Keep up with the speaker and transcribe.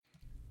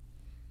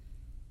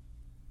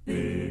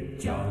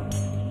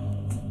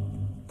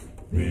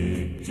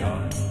Big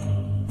John.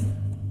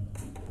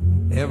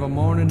 Every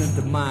morning at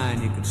the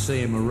mine, you could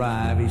see him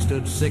arrive. He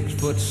stood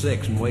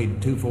 6'6" and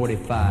weighed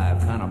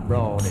 245, kind of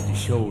broad at the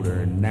shoulder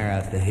and narrow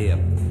at the hip.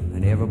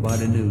 And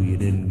everybody knew you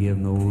didn't give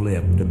no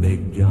lip to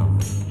Big John.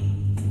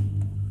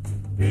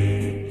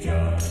 Big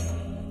John.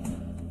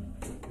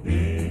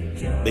 Big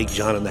John. Big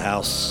John in the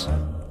house.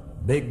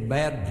 Big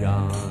Bad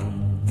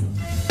John.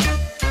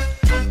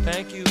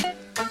 Thank you.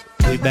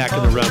 We back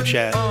in the Rump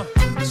Chat.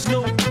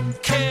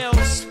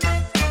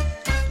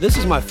 This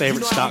is my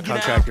favorite Stock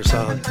Contractor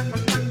song.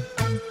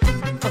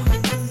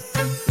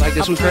 Like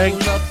this one, Craig?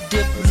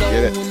 Let's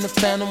get it.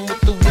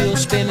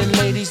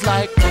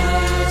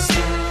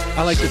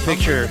 I like the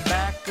picture.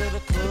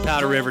 The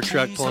Powder River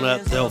truck pulling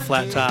up, the old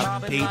flat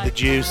top, Pete, the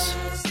juice.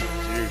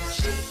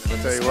 I'll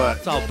tell you what.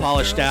 It's all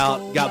polished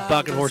out, got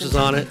bucking horses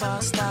on it.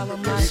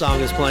 The song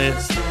is playing.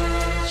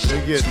 When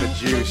you get the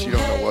juice, you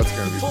don't know what's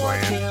going to be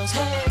playing.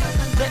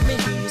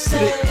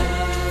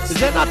 Is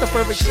that not the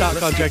perfect Stock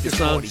Contractor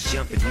song?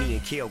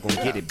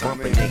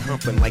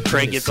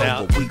 Craig gets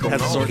out,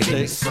 has a sword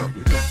stick.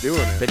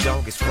 Doing it.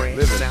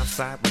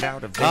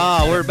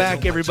 Ah, we're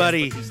back,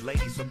 everybody.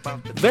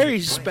 Very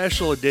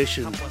special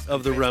edition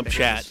of the Rump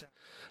Chat.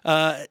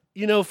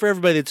 For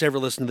everybody that's ever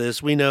listened to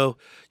this,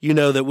 you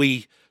know that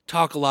we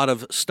talk a lot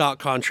of stock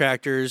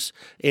contractors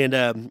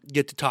and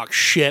get to talk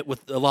shit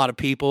with a lot of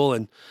people.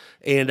 And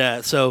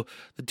so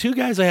the two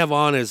guys I have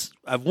on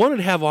I've wanted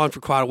to have on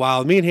for quite a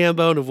while. Me and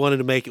Hambone have wanted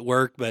to make it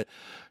work, but,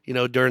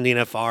 during the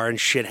NFR and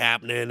shit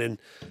happening and,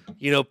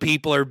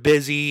 people are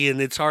busy and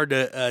it's hard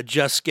to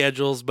adjust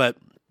schedules. But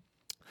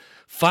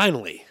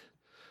finally,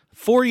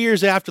 4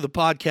 years after the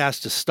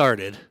podcast has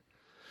started,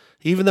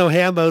 even though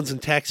Hambone's in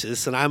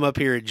Texas and I'm up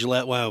here at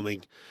Gillette,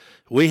 Wyoming,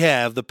 we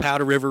have the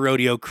Powder River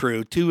Rodeo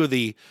crew, two of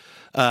the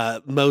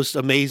most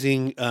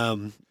amazing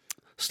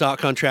stock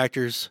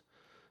contractors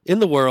in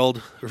the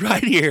world,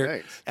 right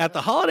here at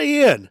the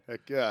Holiday Inn.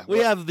 Heck yeah. We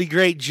have the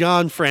great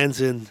John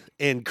Franzen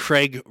and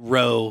Craig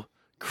Rowe,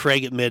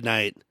 Craig at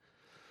Midnight.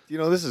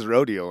 This is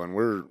rodeo, and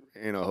we're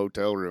in a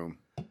hotel room.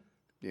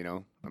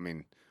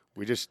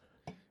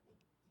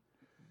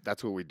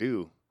 That's what we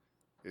do,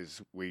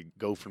 is we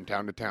go from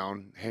town to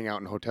town, hang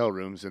out in hotel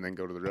rooms, and then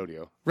go to the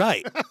rodeo.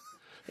 Right.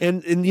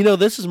 And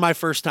this is my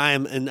first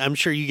time, and I'm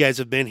sure you guys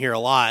have been here a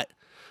lot,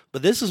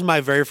 but this is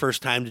my very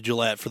first time to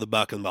Gillette for the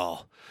Buck and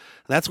Ball.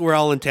 That's what we're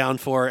all in town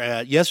for.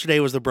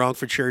 Yesterday was the Bronc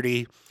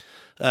Futurity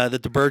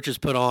that the Birches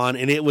put on,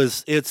 and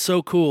it's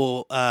so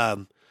cool.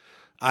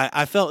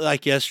 I felt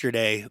like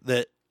yesterday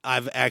that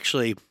I've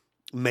actually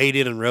made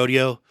it in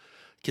rodeo,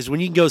 because when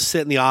you can go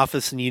sit in the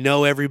office and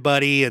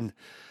everybody and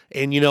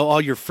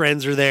all your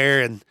friends are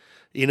there, and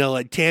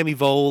like Tammy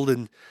Vold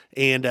and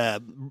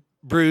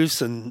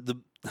Bruce and the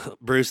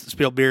Bruce that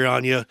spilled beer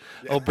on you.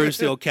 Oh, Bruce,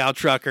 the old cow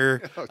trucker.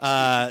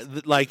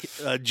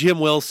 Jim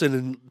Wilson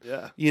and,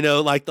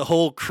 like the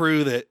whole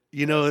crew that,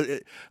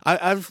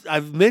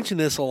 I've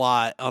mentioned this a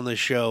lot on the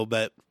show,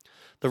 but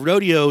the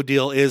rodeo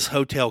deal is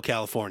Hotel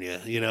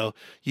California.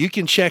 You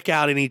can check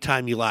out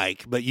anytime you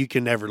like, but you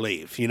can never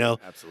leave,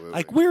 Absolutely.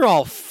 Like, we're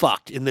all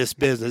fucked in this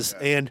business,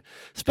 and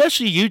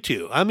especially you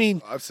two. I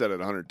mean, I've said it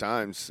 100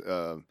 times.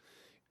 You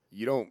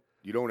don't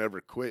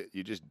ever quit.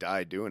 You just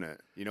die doing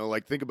it.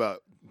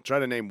 Try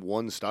to name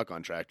one stock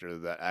contractor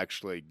that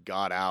actually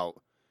got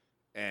out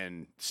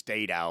and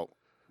stayed out,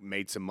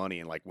 made some money,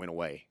 and went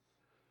away.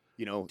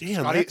 Damn,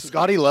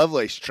 Scotty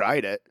Lovelace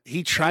tried it.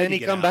 He tried and to he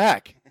get come out.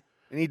 back,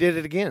 and he did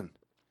it again.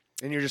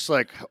 And you're just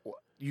like,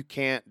 you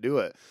can't do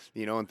it.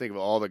 And think of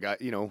all the guys,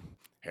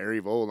 Harry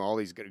Vole and all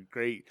these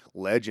great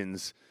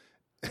legends,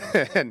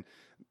 and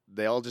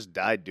they all just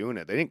died doing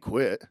it. They didn't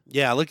quit.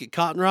 Yeah, look at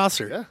Cotton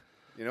Rosser. Yeah.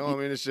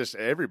 It's just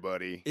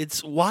everybody.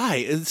 It's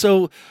why. And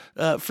so,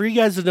 for you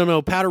guys that don't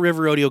know, Powder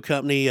River Rodeo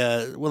Company,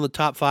 one of the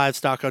top 5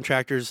 stock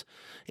contractors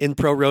in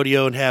pro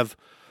rodeo, and have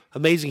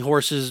amazing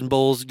horses and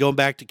bulls going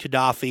back to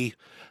Gaddafi,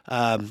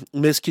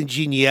 Miss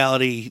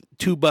Congeniality,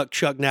 $2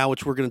 Chuck now,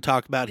 which we're going to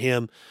talk about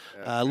him,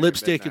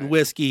 Lipstick and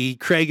Whiskey,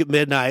 Craig at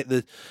Midnight,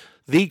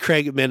 the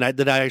Craig at Midnight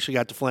that I actually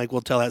got to flank.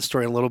 We'll tell that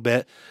story in a little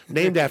bit.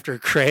 Named after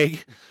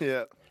Craig.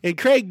 Yeah. And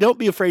Craig, don't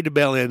be afraid to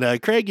bail in.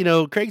 Craig,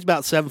 Craig's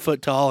about 7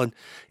 foot tall,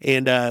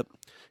 and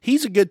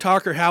he's a good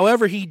talker.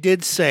 However, he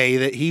did say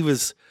that he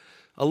was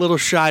a little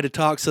shy to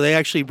talk, so they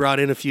actually brought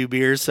in a few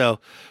beers. So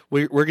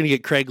we're going to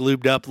get Craig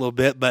lubed up a little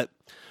bit. But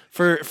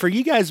for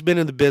you guys, been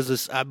in the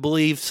business, I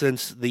believe,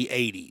 since the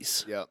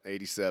 80s. Yeah,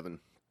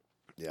 87.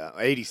 Yeah,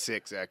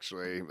 86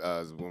 actually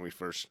is when we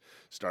first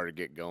started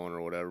get going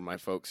or whatever. My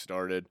folks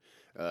started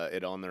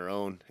it on their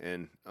own,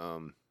 and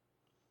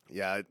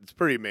yeah, it's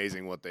pretty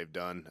amazing what they've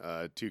done.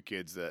 2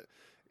 kids that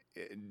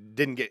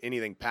didn't get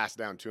anything passed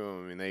down to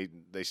them. I mean,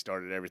 they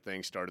started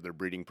everything, started their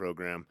breeding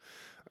program.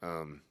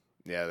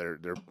 Yeah,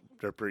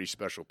 they're pretty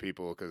special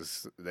people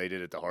because they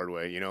did it the hard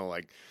way.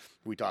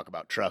 We talk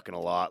about trucking a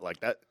lot, like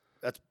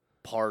that's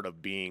part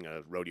of being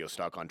a rodeo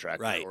stock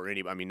contractor, right?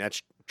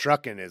 That's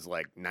trucking is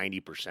like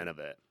 90% of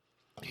it.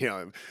 You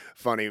know,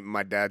 funny,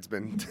 my dad's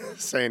been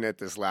saying it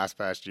this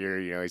past year.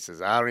 You know, he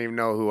says, I don't even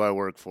know who I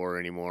work for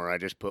anymore. I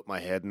just put my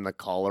head in the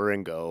collar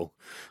and go.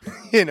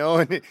 You know,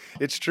 and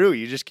it's true.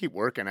 You just keep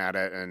working at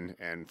it,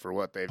 and for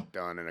what they've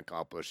done and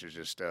accomplished is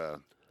just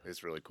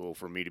it's really cool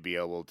for me to be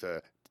able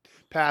to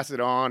pass it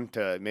on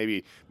to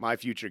maybe my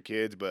future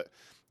kids. But,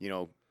 you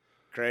know,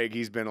 Craig,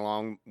 he's been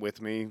along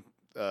with me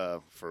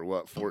for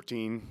what,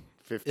 14,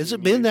 15 Has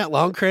it been years? that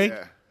long, Craig?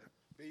 Yeah.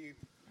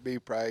 Be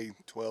probably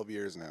 12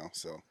 years now.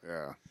 So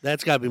Yeah.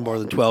 That's got to be more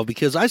than 12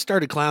 because I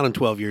started clowning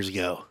 12 years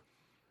ago.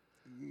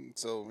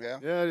 yeah,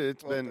 Yeah,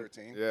 it's 12, been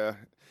 13. Yeah.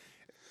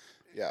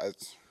 Yeah,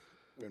 it's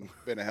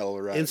been a hell of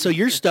a ride. And so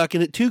you're stuck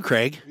in it too,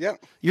 Craig. yeah,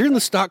 You're in the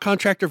stock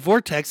contractor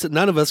vortex that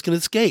none of us can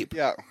escape.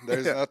 yeah.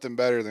 There's nothing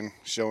better than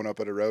showing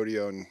up at a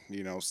rodeo and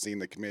seeing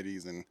the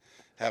committees and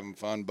having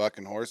fun,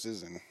 bucking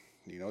horses and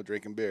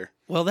drinking beer.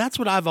 Well, that's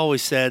what I've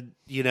always said,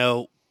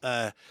 and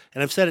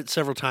I've said it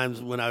several times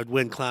when I would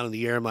win Clown of the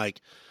Year. I'm like,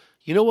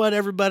 you know what,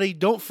 everybody?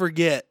 Don't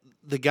forget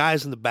the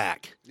guys in the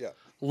back. Yeah,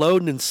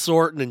 Loading and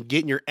sorting and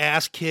getting your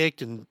ass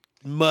kicked and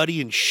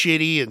muddy and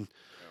shitty and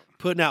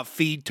putting out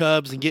feed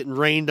tubs and getting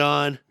rained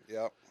on.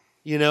 yeah.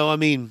 I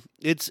mean,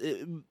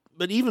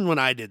 but even when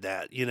I did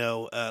that,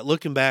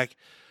 looking back,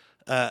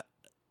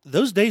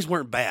 those days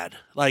weren't bad.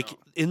 Like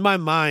in my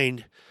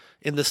mind,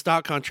 in the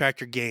stock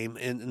contractor game,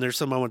 and there's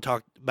something I want to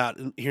talk about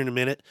here in a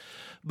minute,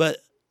 but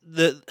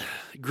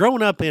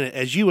growing up in it,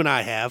 as you and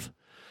I have,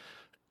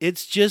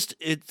 it's just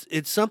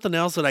it's something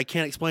else that I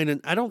can't explain,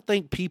 and I don't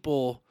think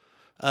people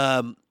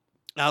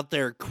out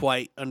there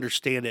quite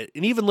understand it.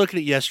 And even looking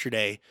at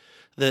yesterday,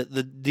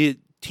 the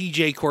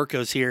TJ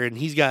Corco's here, and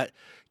he's got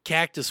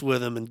Cactus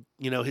with him, and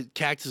his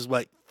Cactus is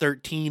like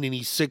 13, and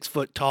he's 6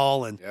 foot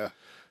tall, and Yeah.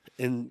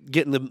 and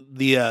getting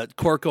the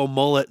Corco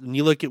mullet, and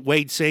you look at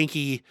Wade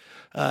Sankey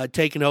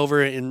taking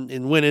over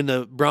and winning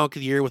the Bronc of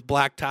the Year with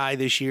Black Tie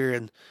this year,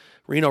 and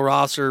Reno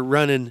Rosser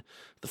running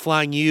the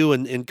Flying U,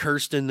 and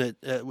Kirsten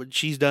what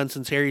she's done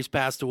since Harry's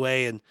passed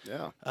away, and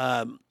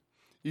Yeah.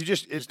 You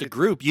just it's the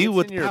group, you it's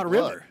with in your Powder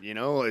blood,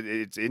 River.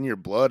 it's in your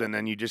blood, and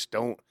then you just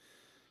don't.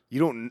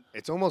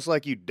 It's almost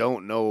like you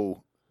don't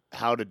know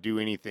how to do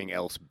anything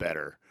else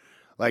better.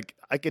 Like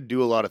I could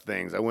do a lot of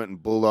things. I went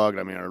and bulldogged.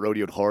 I mean, I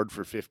rodeoed hard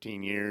for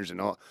 15 years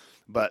and all,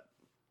 but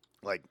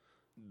like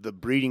the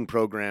breeding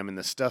program and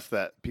the stuff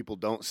that people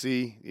don't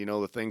see,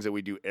 the things that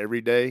we do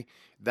every day,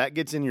 that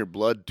gets in your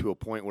blood to a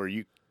point where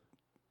you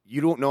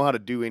don't know how to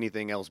do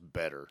anything else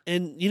better.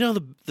 And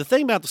the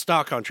thing about the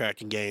stock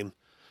contracting game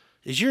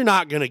is you're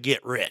not going to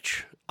get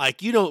rich.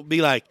 Like you don't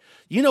be like,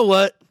 you know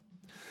what,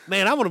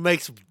 man, I want to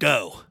make some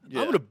dough. Yeah.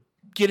 I'm going to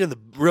get in the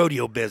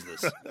rodeo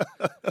business.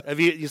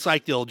 It's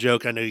like the old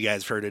joke. I know you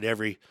guys heard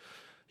it.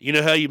 You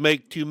know how you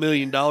make $2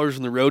 million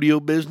in the rodeo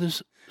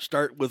business?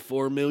 Start with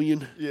 $4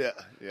 million. Yeah.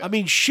 I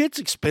mean, shit's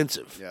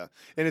expensive. Yeah,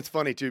 and it's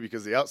funny too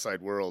because the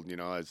outside world,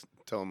 I was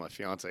telling my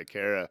fiance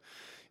Kara,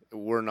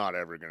 we're not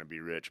ever going to be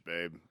rich,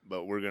 babe,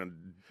 but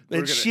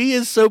And she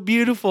is so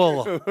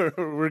beautiful.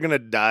 we're gonna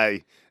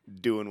die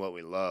doing what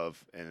we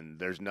love, and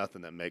there's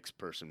nothing that makes a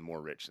person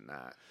more rich than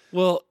that.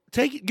 Well,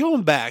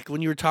 going back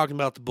when you were talking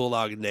about the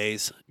bulldogging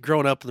days,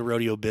 growing up in the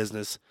rodeo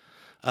business,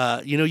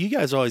 you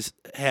guys always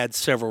had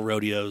several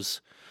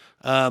rodeos.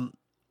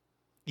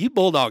 You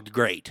bulldogged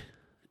great.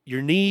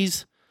 Your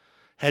knees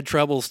had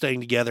trouble staying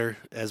together,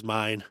 as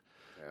mine,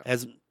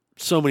 as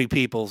so many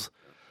people's.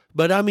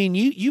 But I mean,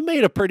 you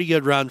made a pretty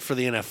good run for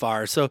the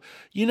NFR. So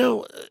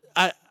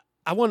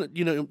I want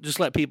to just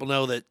let people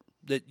know that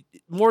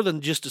more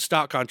than just a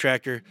stock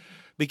contractor,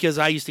 because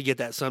I used to get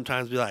that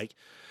sometimes. Be like,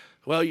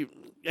 well, you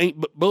ain't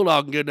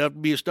bulldogging good enough to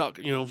be a stock,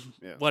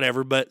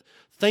 whatever. But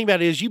the thing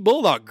about it is, you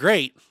bulldog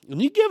great,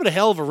 and you give it a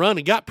hell of a run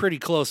and got pretty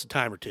close a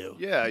time or two.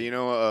 Yeah,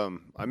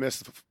 I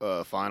missed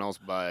the finals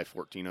by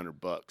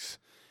 $1,400,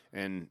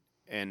 and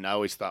I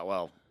always thought,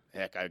 well,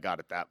 heck, I got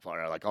it that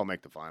far. Like I'll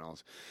make the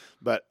finals,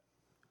 but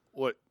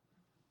what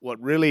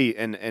really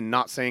and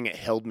not saying it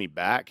held me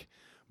back,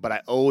 but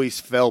I always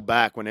fell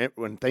back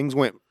when things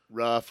went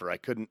rough or I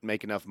couldn't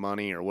make enough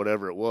money or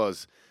whatever it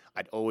was.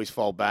 I'd always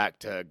fall back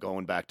to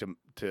going back to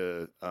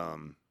the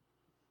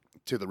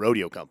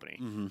rodeo company.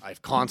 Mm-hmm.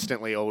 I've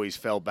constantly always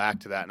fell back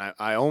to that, and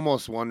I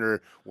almost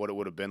wonder what it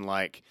would have been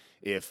like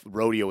if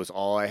rodeo was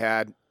all I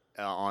had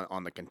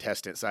on the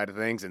contestant side of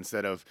things.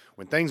 Instead of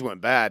when things went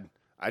bad,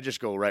 I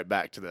just go right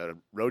back to the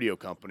rodeo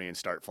company and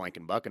start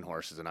flanking bucking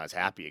horses, and I was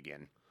happy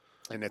again.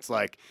 And it's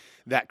like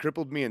that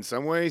crippled me in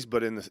some ways,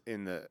 but in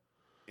the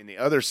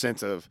other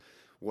sense of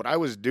what I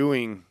was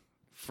doing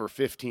for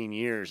 15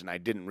 years and I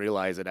didn't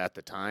realize it at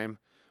the time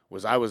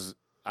was I was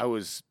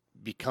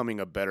becoming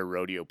a better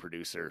rodeo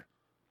producer.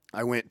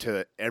 I went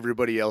to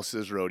everybody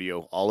else's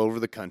rodeo all over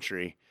the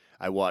country.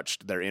 I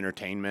watched their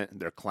entertainment,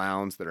 their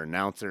clowns, their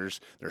announcers,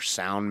 their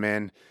sound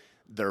men,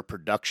 their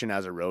production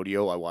as a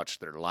rodeo. I watched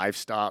their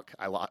livestock.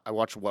 I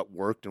watched what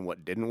worked and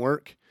what didn't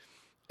work.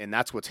 And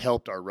that's what's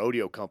helped our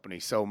rodeo company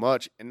so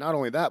much. And not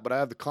only that, but I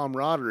have the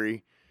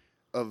camaraderie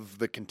of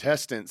the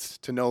contestants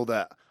to know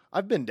that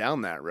I've been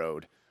down that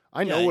road.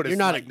 I know what it's you're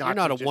not like. you're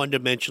not a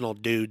one-dimensional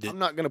dude. I'm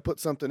not going to put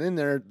something in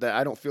there that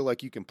I don't feel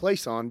like you can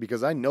place on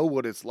because I know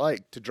what it's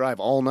like to drive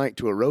all night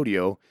to a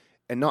rodeo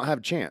and not have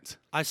a chance.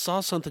 I saw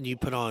something you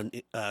put on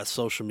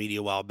social media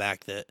a while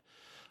back that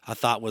I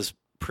thought was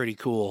pretty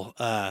cool.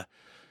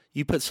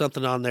 You put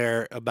something on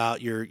there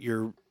about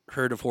your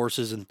herd of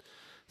horses and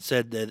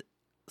said that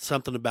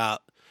something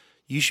about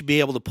you should be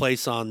able to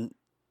place on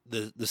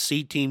the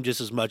C team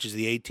just as much as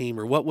the A team,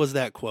 or what was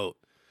that quote?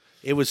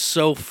 It was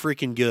so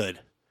freaking good.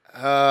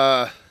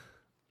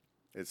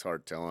 It's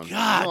hard telling.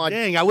 God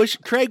dang! I wish,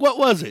 Craig, what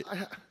was it?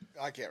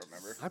 I can't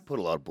remember. I put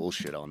a lot of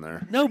bullshit on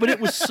there. No, but it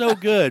was so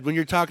good when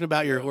you're talking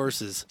about your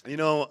horses. You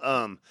know,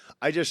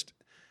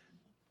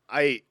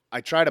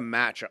 I try to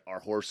match our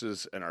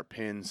horses and our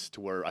pins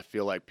to where I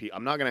feel like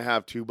I'm not going to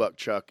have 2-buck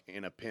chuck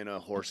in a pin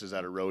of horses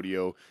at a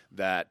rodeo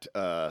that,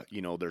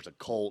 there's a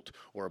colt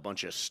or a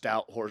bunch of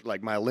stout horse,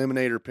 like my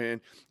eliminator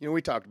pin. You know,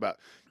 we talked about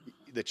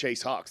the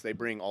Chase Hawks. They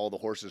bring all the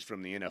horses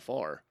from the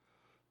NFR.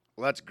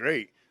 Well, that's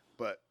great,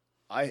 but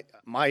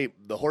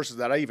the horses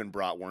that I even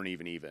brought weren't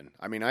even.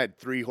 I mean, I had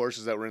 3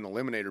 horses that were in the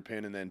eliminator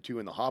pin and then 2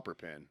 in the hopper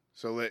pin.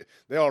 So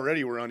they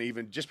already were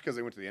uneven. Just because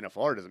they went to the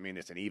NFR doesn't mean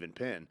it's an even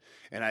pin.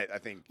 And I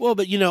think... Well,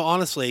 but,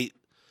 honestly,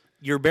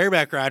 your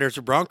bareback riders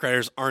or bronc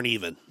riders aren't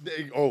even.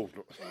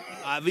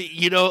 I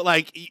mean,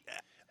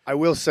 I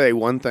will say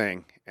one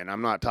thing, and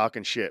I'm not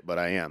talking shit, but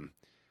I am.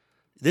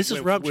 This is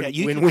Rump Chat.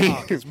 You can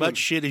talk as much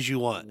shit as you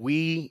want.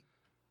 We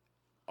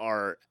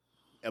are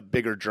a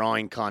bigger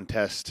drawing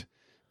contest.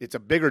 It's a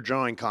bigger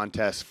drawing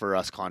contest for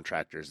us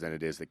contractors than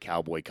it is the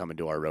cowboy coming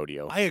to our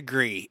rodeo. I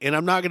agree, and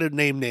I'm not going to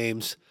name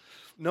names.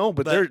 No,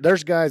 but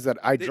there's guys that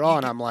I draw,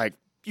 and I'm like...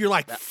 You're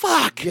like,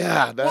 fuck!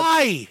 Yeah.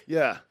 Why?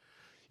 Yeah.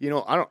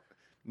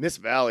 Miss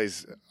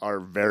Valley's our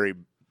very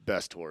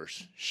best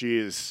horse. She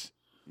is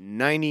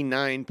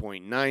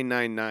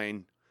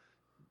 99.999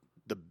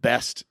 the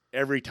best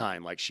every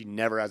time. Like, she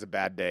never has a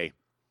bad day.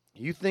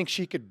 You think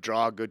she could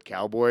draw a good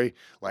cowboy,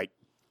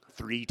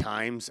 3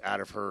 times out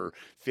of her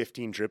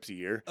 15 trips a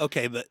year?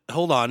 Okay, but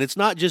hold on. It's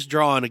not just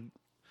drawing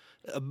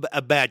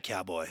a bad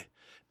cowboy,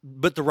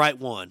 but the right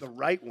one. The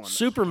right one.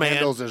 Superman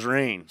handles his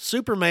rein.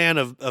 Superman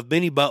of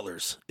Benny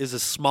Butler's is a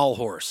small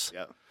horse.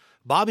 Yeah.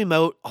 Bobby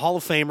Moat, Hall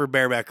of Famer,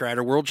 bareback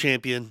rider, world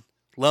champion.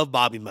 Love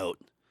Bobby Moat.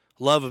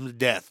 Love him to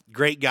death.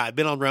 Great guy.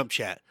 Been on Rump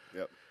Chat.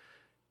 Yep.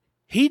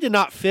 He did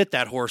not fit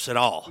that horse at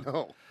all.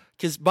 No.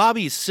 Because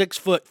Bobby is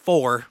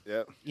 6'4".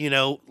 Yep.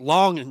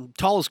 Long and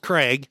tall as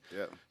Craig.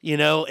 Yep.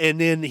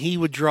 And then he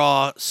would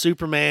draw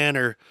Superman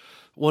or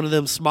one of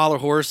them smaller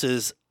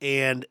horses,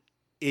 and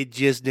it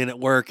just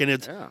didn't work. And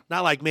it's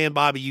not like, man,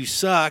 Bobby, you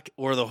suck,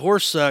 or the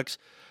horse sucks.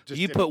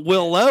 You put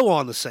Will Lowe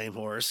on the same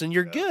horse, and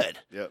you're good.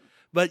 Yep.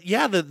 But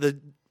yeah,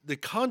 the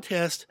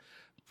contest,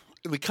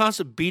 the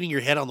constant beating your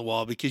head on the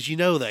wall, because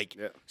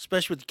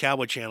especially with the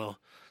Cowboy Channel,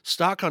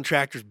 stock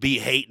contractors be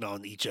hating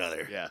on each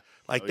other. Yeah.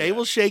 They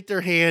will shake their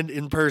hand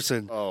in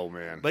person. Oh,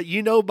 man. But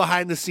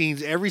behind the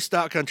scenes, every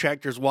stock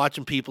contractor is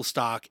watching people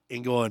stock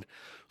and going,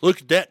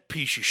 look at that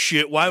piece of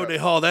shit. Why would they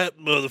haul that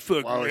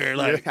motherfucker there?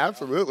 Yeah,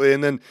 absolutely.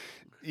 And then,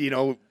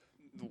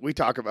 we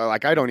talk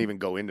about, I don't even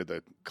go into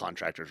the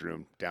contractor's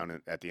room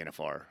down at the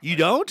NFR. You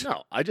don't?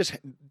 No. I just...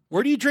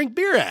 Where do you drink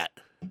beer at?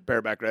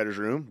 Bareback rider's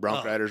room,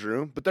 bronc rider's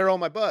room, but they're all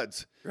my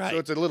buds. Right. So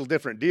it's a little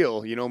different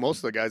deal. Most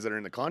of the guys that are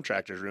in the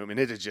contractor's room, and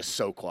it is just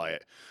so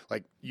quiet.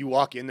 Like, you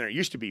walk in there, it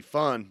used to be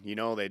fun.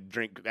 They'd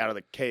drink out of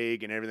the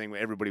keg and everything.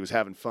 Everybody was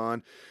having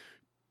fun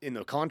in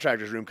the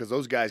contractor's room because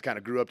those guys kind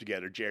of grew up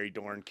together. Jerry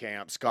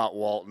Dornkamp, Scott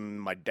Walton,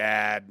 my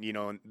dad,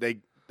 and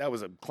that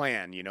was a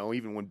clan,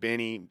 even when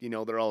Benny,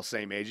 they're all the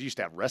same age. You used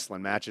to have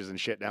wrestling matches and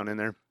shit down in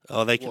there.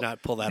 Oh, they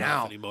cannot pull that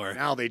off anymore.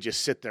 Now they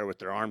just sit there with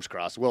their arms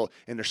crossed. Well,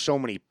 and there's so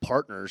many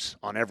partners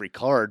on every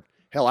card.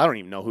 Hell, I don't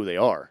even know who they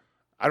are.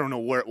 I don't know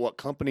what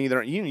company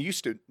they're in. You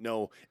used to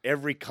know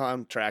every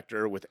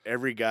contractor with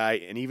every guy,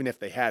 and even if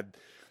they had,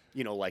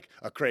 like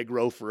a Craig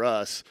Rowe for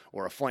us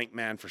or a Flank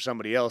Man for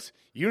somebody else,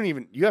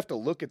 you have to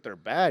look at their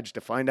badge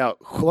to find out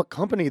what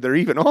company they're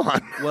even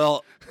on.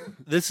 Well,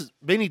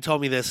 Benny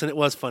told me this, and it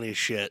was funny as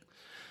shit.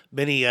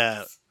 Benny,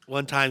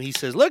 one time he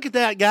says, look at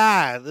that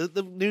guy,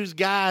 the news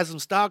guys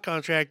and stock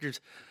contractors.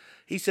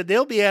 He said,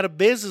 they'll be out of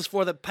business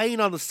for the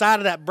paint on the side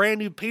of that brand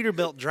new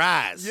Peterbilt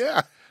dries.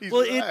 Yeah, he's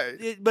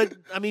right. But,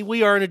 I mean,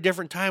 we are in a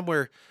different time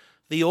where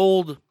the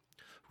old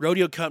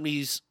rodeo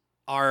companies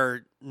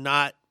are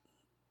not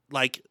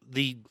like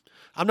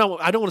I don't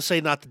want to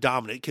say not the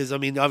dominant, because, I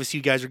mean, obviously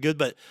you guys are good,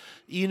 but,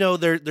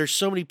 there's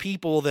so many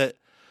people that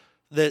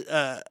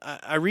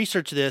I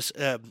researched this.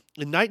 In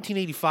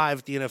 1985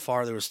 at the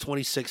NFR, there was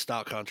 26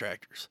 stock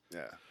contractors.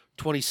 Yeah.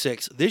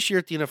 26. This year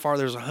at the NFR,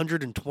 there's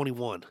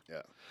 121.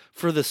 Yeah.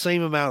 For the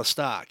same amount of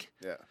stock.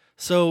 Yeah.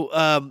 So,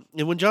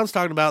 and when John's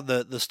talking about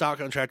the stock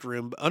contractor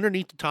room,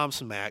 underneath the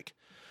Thompson Mac,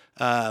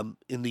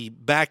 in the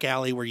back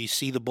alley where you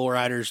see the bull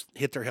riders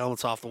hit their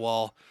helmets off the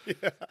wall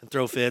and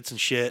throw fits and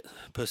shit,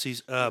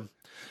 pussies.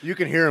 You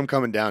can hear them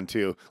coming down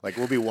too. Like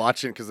we'll be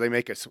watching because they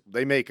make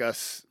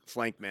us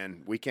flank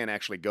men. We can't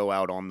actually go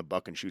out on the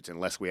buck and shoots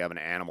unless we have an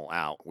animal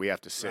out. We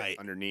have to sit Right.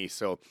 underneath.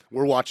 So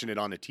we're watching it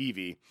on the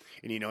TV,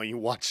 and you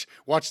watch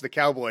the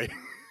cowboy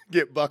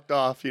get bucked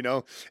off,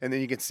 and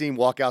then you can see him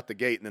walk out the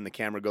gate, and then the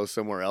camera goes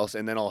somewhere else,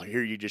 and then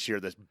you just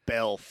hear this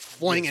bell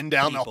flinging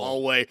down the people.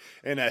 hallway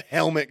and a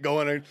helmet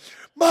going, and,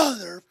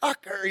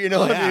 motherfucker,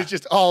 Oh, I mean, yeah. it's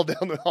just all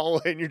down the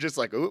hallway, and you're just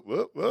like, oop,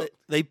 whoop, whoop.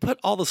 They put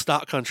all the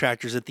stock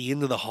contractors at the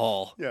end of the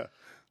hall, Yeah.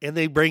 and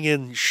they bring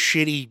in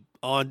shitty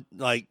on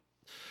like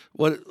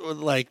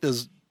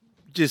those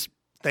just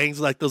things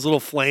like those little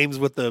flames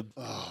with the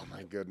Oh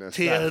my goodness,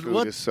 Ted, that food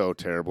what- is so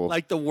terrible.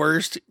 like the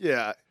worst.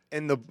 Yeah,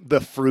 and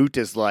the fruit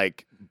is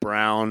like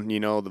brown.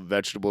 The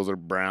vegetables are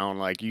brown.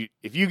 Like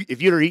if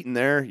you're eating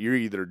there, you're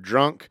either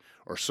drunk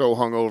or so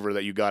hungover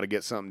that you got to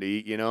get something to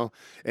eat.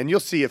 And you'll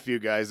see a few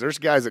guys. There's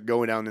guys that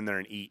go down in there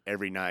and eat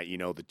every night.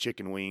 The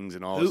chicken wings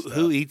and all. Who, this stuff.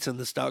 who eats in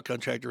the stock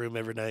contractor room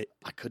every night?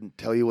 I couldn't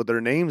tell you what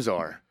their names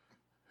are.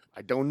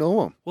 I don't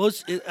know them. Well,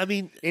 I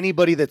mean,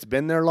 Anybody that's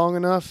been there long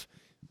enough,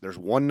 there's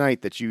one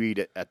night that you eat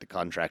it at the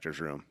contractor's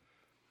room.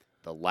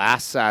 The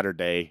last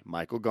Saturday,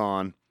 Michael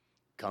Gahn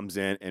comes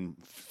in and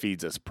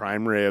feeds us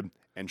prime rib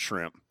and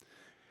shrimp.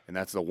 And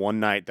that's the one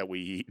night that we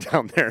eat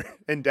down there.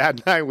 And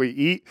Dad and I, we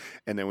eat,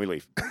 and then we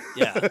leave.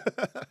 yeah.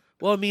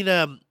 Well, I mean,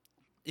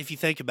 if you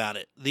think about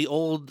it, the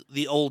old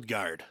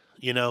guard,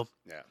 Yeah.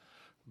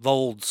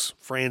 Volds,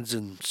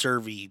 Franzen,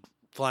 Servey,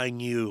 Flying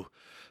U,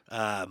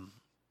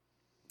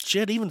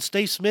 shit, even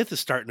Steve Smith is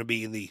starting to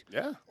be in the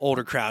Yeah.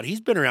 older crowd.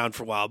 He's been around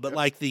for a while, but Yep.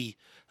 like the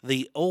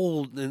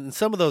old, and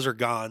some of those are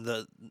gone.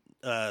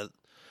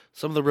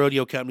 Some of the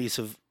rodeo companies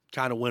have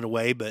kind of went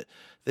away, but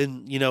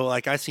then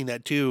like I seen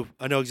that too.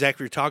 I know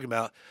exactly what you're talking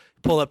about.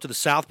 Pull up to the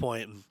South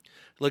Point and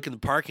look in the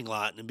parking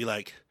lot and be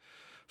like,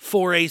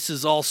 4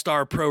 Aces All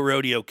Star Pro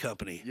Rodeo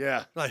Company.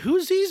 Yeah. Like,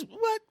 who's these?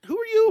 What? Who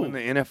are you? When the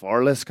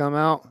NFR lists come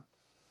out,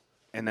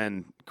 and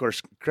then, of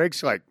course,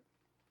 Craig's like,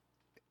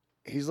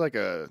 he's like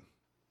a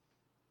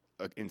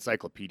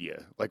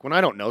encyclopedia. Like, when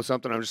I don't know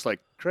something, I'm just like,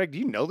 Craig, do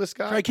you know this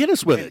guy? Craig, hit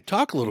us with it.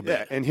 Talk a little Yeah,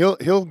 bit. and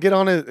he'll get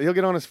on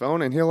his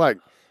phone, and he'll like,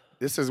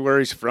 this is where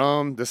he's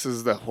from. This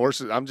is the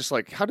horses. I'm just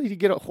like, how did he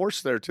get a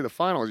horse there to the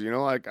finals?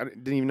 Like, I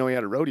didn't even know he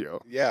had a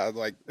rodeo. Yeah,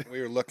 like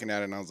we were looking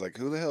at it, and I was like,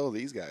 "Who the hell are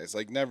these guys?"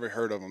 Like, never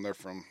heard of them. They're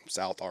from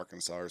South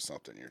Arkansas or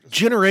something. You're just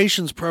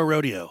Generations Pro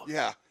Rodeo.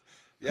 yeah,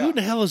 Who yeah.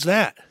 the hell is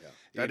that?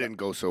 That didn't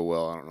go so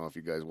well. I don't know if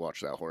you guys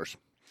watched that horse.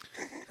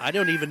 I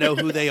don't even know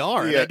who they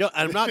are. And Yeah.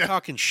 I'm not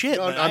talking shit.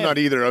 No, but I'm not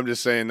either. I'm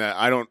just saying that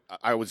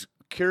I was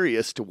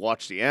curious to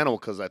watch the animal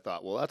because I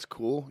thought, well, that's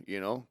cool.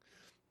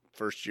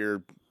 First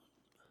year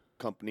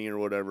company or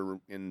whatever,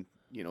 and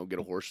get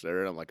a horse there.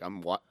 And I'm like,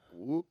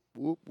 whoop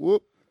whoop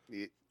whoop.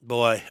 Yeah.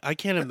 Boy, I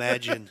can't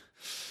imagine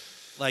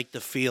like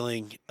the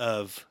feeling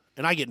of,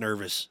 and I get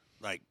nervous.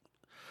 Like,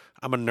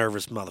 I'm a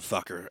nervous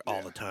motherfucker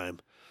all the time,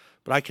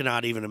 but I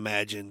cannot even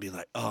imagine being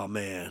like, oh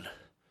man,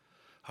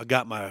 I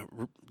got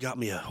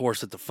me a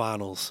horse at the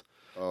finals.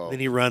 Oh. Then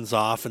he runs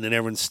off, and then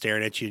everyone's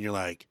staring at you, and you're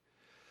like,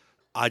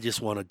 I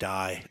just want to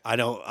die.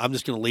 I'm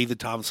just going to leave the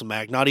Thompson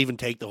Mac, not even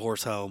take the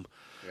horse home.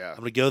 Yeah. I'm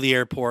going to go to the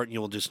airport, and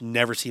you'll just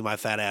never see my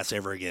fat ass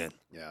ever again.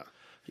 Yeah.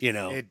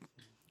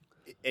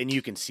 And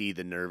you can see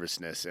the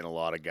nervousness in a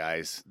lot of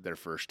guys their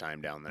first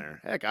time down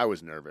there. Heck, I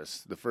was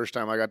nervous. The first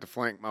time I got to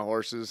flank my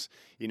horses,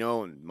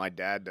 and my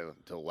dad to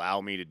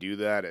allow me to do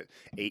that at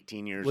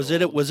 18 years Was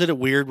old. it a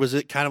weird? Was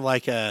it kind of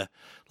like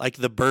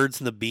the birds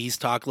and the bees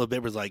talk a little bit?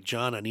 It was like,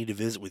 John, I need to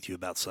visit with you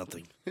about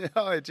something.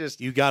 It just,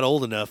 You got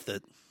old enough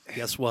that,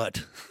 guess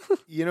what?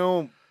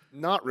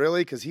 not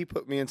really, because he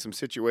put me in some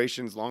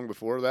situations long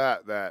before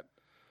that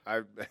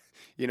I,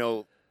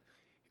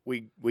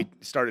 we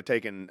started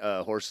taking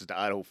horses to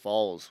Idaho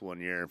Falls one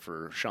year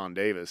for Sean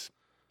Davis,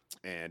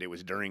 and it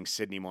was during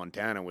Sidney,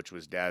 Montana, which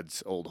was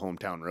Dad's old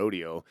hometown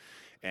rodeo,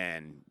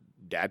 and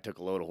Dad took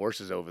a load of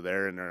horses over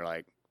there, and they're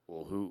like,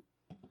 well,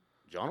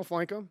 John will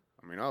flank them?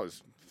 I mean, I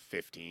was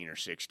 15 or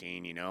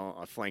 16,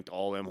 I flanked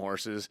all them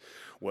horses.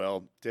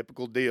 Well,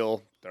 typical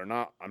deal, I'm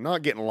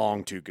not getting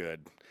along too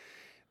good.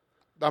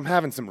 I'm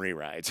having some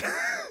re-rides.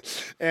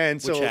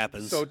 And Which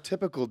happens. So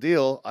typical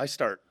deal, I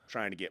start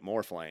trying to get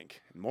more flank.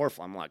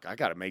 I'm like, I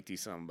got to make these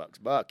some bucks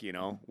buck,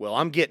 Well,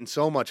 I'm getting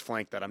so much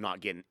flank that I'm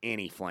not getting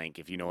any flank,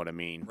 if you know what I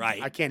mean.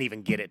 Right. I can't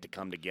even get it to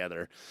come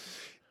together.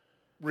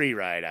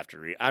 Re-ride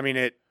after I mean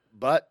it,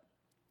 but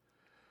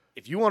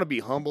if you want to be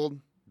humbled,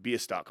 be a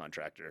stock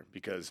contractor,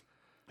 because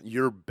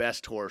your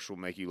best horse will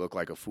make you look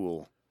like a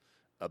fool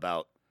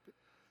about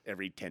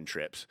every 10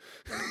 trips.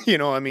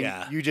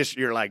 Yeah.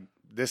 You're like,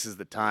 this is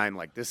the time,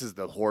 like this is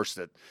the horse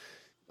that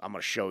I'm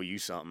going to show you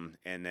something.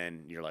 And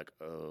then you're like,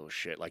 oh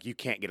shit. Like you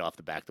can't get off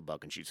the back of the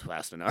buck and shoots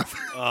fast enough.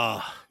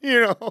 Oh,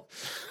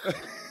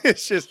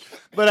 It's just,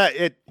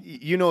 but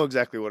you know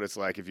exactly what it's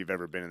like if you've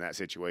ever been in that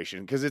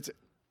situation. Cause it's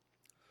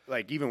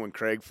like, even when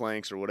Craig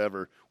flanks or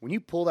whatever, when you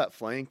pull that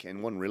flank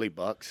and one really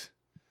bucks,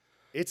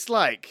 it's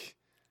like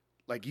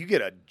like you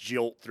get a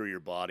jolt through your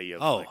body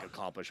of like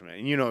accomplishment,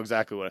 and you know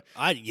exactly what.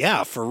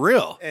 Yeah, for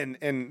real.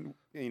 And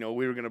you know,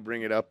 we were gonna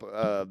bring it up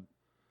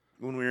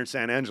when we were in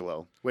San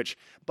Angelo, which,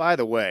 by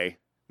the way,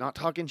 not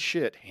talking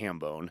shit,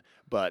 Hambone,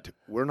 but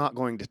we're not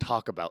going to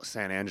talk about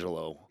San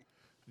Angelo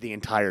the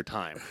entire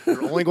time.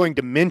 We're only going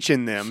to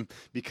mention them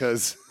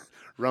because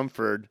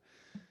Rumford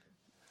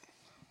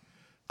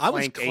I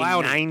was flanked a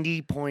clowning.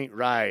 90-point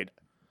ride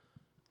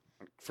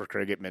for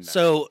Craig at Midnight.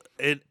 So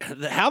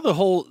how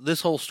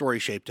this whole story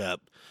shaped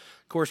up.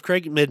 Of course,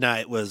 Craig at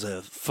Midnight was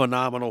a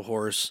phenomenal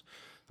horse,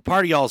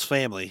 part of y'all's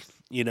family,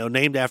 you know,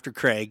 named after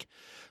Craig.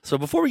 So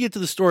before we get to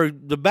the story,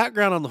 the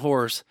background on the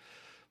horse,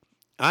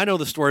 I know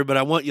the story, but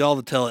I want y'all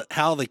to tell it.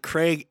 How the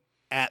Craig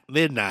at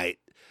Midnight,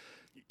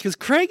 because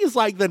Craig is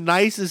like the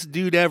nicest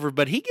dude ever,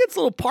 but he gets a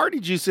little party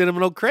juice in him,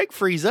 and old Craig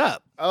frees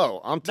up.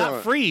 Oh, I'm telling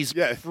Not freeze,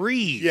 yeah,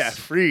 freeze. Yeah,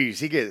 freeze.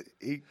 He gets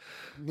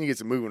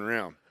it moving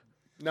around.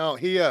 No,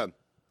 we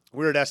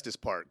were at Estes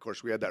Park. Of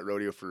course, we had that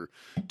rodeo for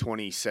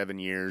 27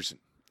 years,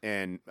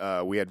 and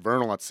we had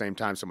Vernal at the same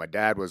time. So my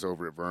dad was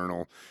over at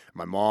Vernal.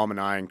 My mom and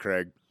I and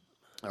Craig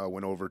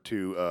went over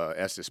to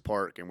Estes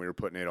Park, and we were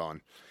putting it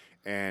on.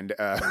 And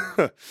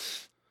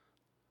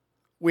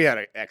we had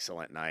an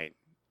excellent night.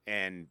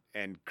 And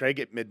Craig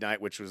at Midnight,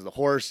 which was the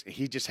horse,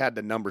 he just had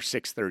the number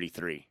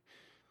 633.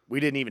 We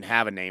didn't even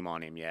have a name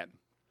on him yet.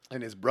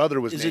 And his brother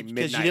was Is named it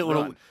because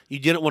Midnight you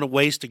didn't want to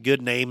waste a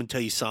good name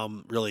until you saw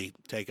him really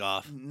take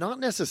off? Not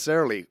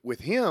necessarily.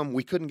 With him,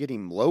 we couldn't get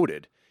him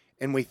loaded.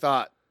 And we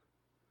thought,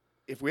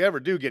 if we ever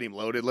do get him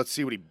loaded, let's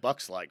see what he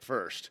bucks like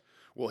first.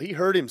 Well, he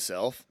hurt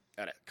himself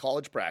at a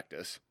college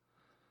practice,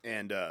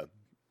 and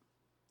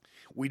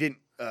we didn't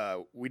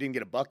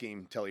get a buck him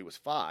until he was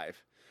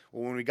 5.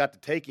 Well, when we got to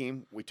take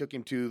him, we took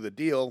him to the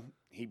deal.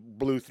 He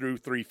blew through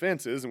 3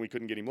 fences, and we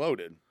couldn't get him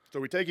loaded. So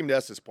we take him to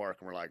Estes Park,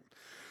 and we're like,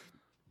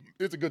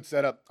 it's a good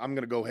setup. I'm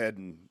going to go ahead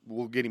and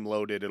we'll get him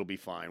loaded. It'll be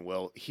Fine.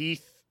 Well,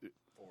 Heath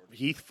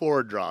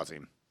Ford draws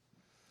him.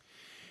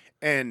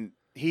 And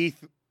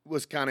Heath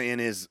was kind of in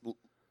his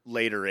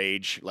later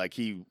age. Like,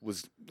 he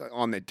was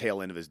on the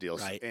tail end of his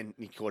deals. Right. And,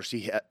 of course,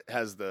 he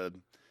has the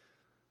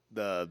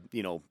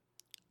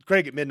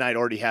Craig at Midnight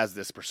already has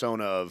this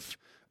persona of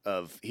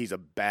he's a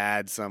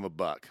bad son of a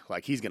buck.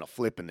 Like, he's going to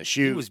flip in the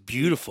chute. He was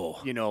beautiful.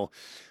 You know,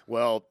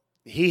 well,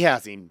 he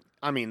has him.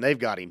 I mean, they've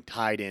got him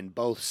tied in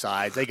both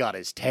sides. They got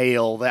his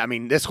tail. I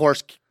mean, this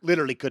horse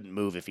literally couldn't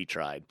move if he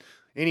tried.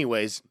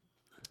 Anyways,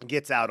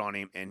 gets out on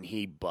him, and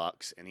he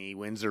bucks, and he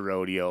wins the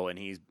rodeo, and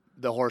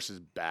the horse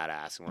is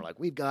badass. And we're like,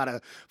 we've got to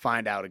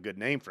find out a good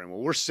name for him. Well,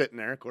 we're sitting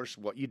there. Of course,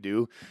 what you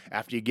do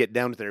after you get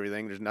done with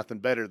everything, there's nothing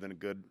better than a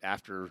good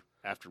after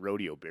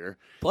rodeo beer.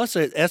 Plus,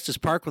 at Estes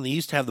Park, when they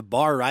used to have the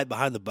bar right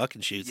behind the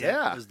bucking chutes, Yeah.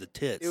 that was the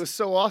tits. It was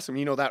so awesome.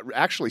 You know, that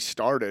actually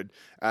started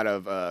out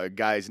of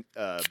guys'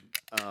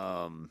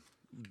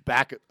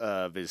 back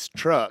of his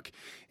truck.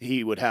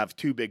 He would have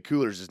 2 big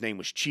coolers. His name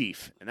was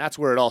Chief, and that's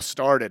where it all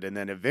started. And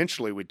then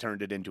eventually we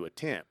turned it into a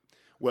tent.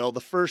 Well,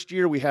 the first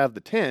year we have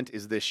the tent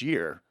is this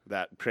year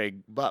that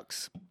Craig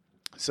bucks.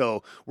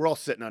 So we're all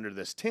sitting under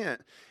this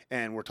tent,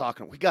 and we're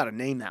talking, we got to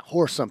name that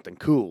horse something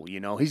cool. You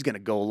know, he's going to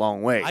go a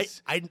long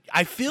ways.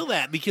 I feel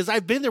that because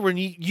I've been there when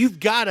you've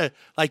got to,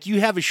 like,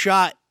 you have a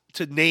shot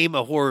to name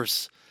a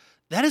horse.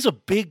 That is a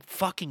big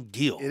fucking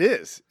deal. It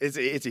is.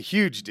 It's a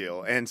huge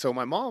deal. And so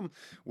my mom,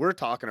 we're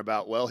talking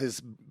about, well,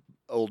 his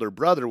older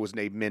brother was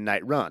named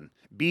Midnight Run,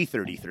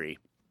 B33.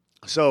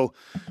 So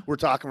we're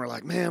talking, we're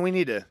like, man, we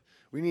need to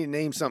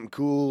name something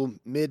cool,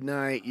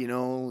 Midnight, you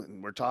know,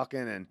 and we're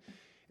talking, and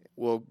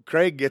well,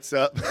 Craig gets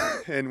up,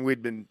 and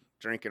we'd been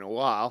drinking a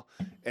while,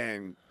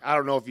 and I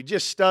don't know if he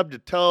just stubbed a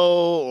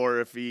toe or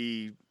if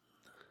he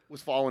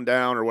was falling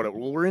down or whatever.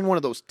 Well, we're in one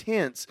of those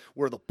tents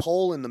where the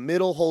pole in the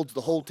middle holds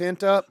the whole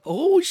tent up.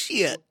 Oh,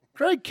 shit.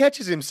 Craig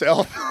catches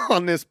himself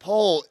on this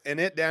pole, and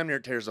it damn near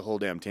tears the whole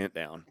damn tent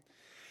down.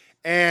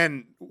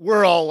 And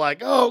we're all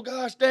like, oh,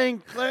 gosh, dang,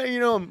 Clay, you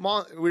know,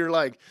 Mom, we were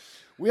like,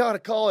 we ought to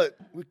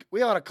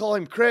call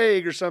him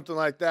Craig or something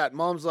like that.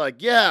 Mom's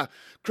like, yeah,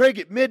 Craig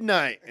at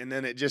Midnight. And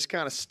then it just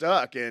kind of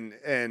stuck.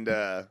 And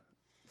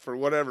for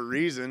whatever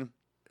reason,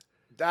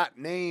 that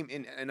name,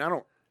 and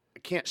I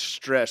can't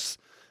stress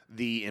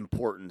the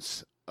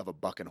importance of a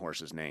bucking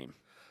horse's name.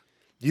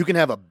 You can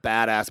have a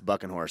badass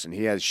bucking horse, and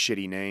he has a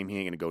shitty name. He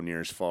ain't going to go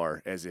near as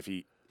far as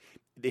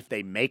if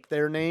they make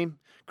their name.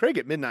 Craig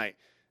at Midnight,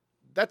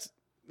 that's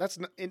not,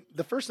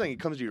 the first thing that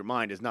comes to your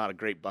mind is not a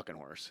great bucking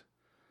horse.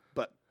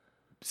 But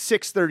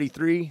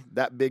 633,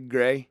 that big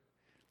gray,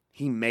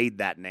 he made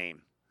that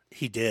name.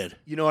 He did.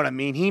 You know what I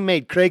mean? He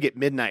made Craig at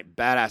Midnight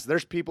badass.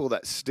 There's people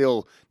that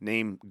still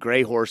name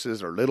gray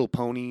horses or little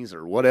ponies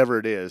or whatever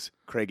it is,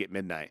 Craig at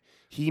Midnight.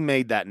 He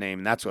made that name,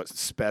 and that's what's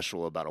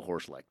special about a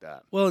horse like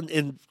that. Well,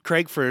 and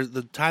Craig, for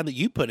the time that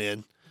you put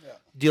in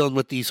dealing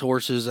with these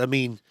horses, I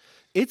mean,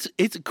 it's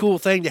a cool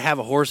thing to have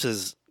a horse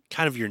as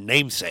kind of your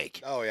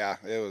namesake. Oh, yeah.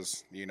 It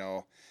was, you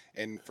know,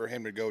 and for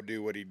him to go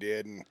do what he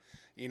did, and,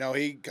 you know,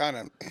 he kind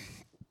of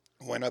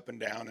went up and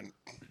down, and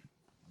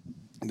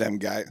them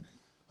guys,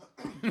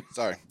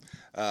 sorry.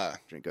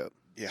 Drink up.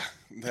 Yeah,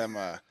 them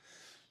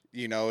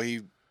you know,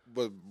 he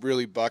was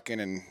really bucking,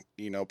 and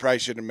you know, probably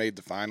should have made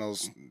the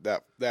finals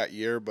that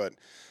year, but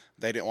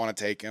they didn't want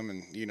to take him,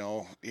 and you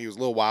know, he was a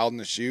little wild in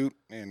the chute,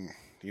 and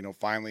you know,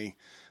 finally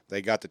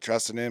they got the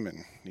trust in him,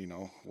 and you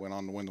know, went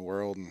on to win the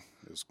world, and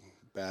it was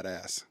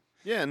badass.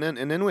 Yeah, and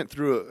then went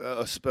through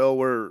a spell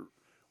where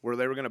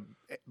they were going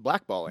to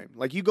blackball him.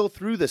 Like, you go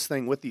through this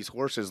thing with these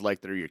horses like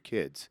they're your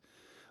kids.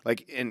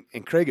 Like, in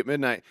Craig at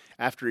Midnight,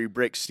 after he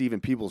breaks Stephen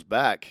Peoples'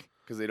 back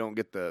because they don't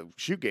get the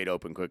chute gate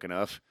open quick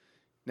enough,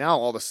 now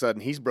all of a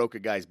sudden he's broke a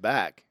guy's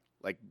back.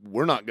 Like,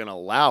 we're not going to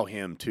allow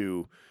him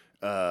to,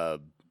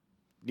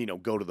 you know,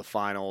 go to the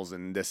finals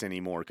and this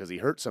anymore because he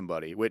hurt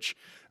somebody, which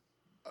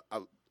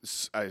I'm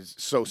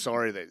so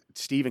sorry that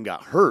Steven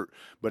got hurt,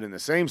 but in the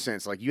same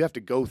sense, like, you have to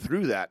go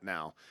through that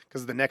now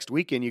because the next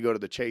weekend you go to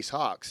the Chase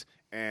Hawks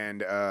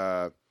and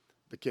the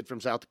kid from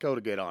South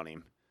Dakota get on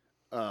him,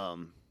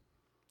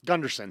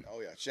 Gunderson.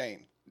 Oh yeah,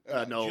 Shane.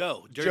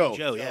 No,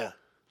 Joe, yeah.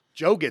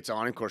 Joe gets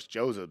on him. Of course,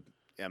 Joe's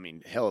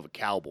hell of a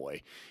cowboy,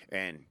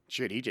 and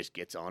shit, he just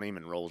gets on him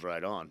and rolls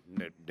right on.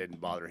 It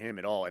didn't bother him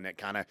at all, and it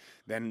kind of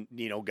then,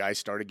 you know, guys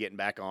started getting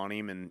back on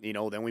him, and you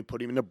know, then we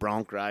put him in the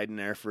bronc riding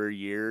there for a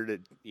year. To,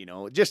 you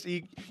know, just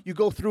you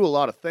go through a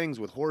lot of things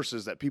with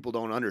horses that people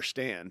don't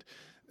understand.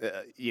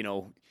 You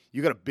know,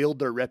 you got to build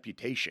their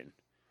reputation.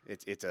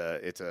 It's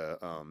a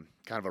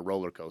kind of a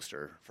roller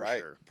coaster for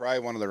sure. Probably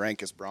one of the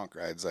rankest bronc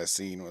rides I've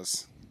seen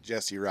was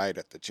Jesse Wright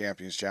at the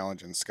Champions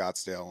Challenge in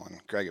Scottsdale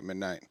on Craig at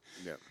Midnight.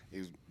 Yeah, he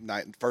was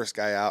first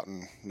guy out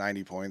in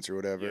 90 points or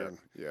whatever. Yeah, and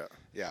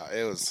yeah.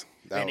 It was.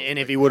 And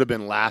if he would have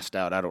been last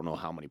out, I don't know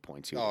how many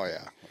points he would. Oh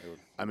yeah.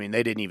 I mean,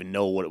 they didn't even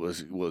know what it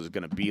was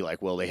going to be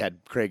like. Well, they had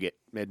Craig at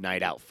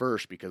Midnight out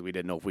first because we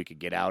didn't know if we could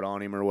get out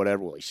on him or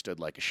whatever. Well, he stood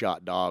like a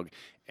shot dog,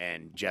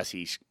 and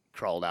Jesse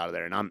crawled out of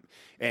there,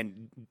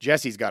 and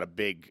Jesse's got a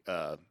big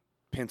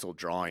pencil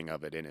drawing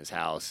of it in his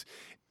house,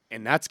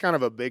 and that's kind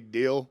of a big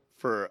deal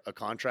for a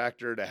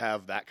contractor to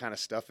have that kind of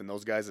stuff in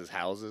those guys'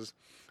 houses.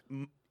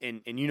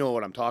 And you know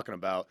what I'm talking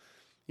about,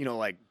 you know,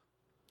 like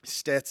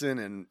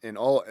Stetson and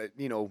all,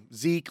 you know,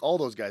 Zeke, all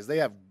those guys, they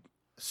have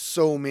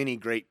so many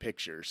great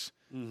pictures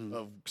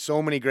of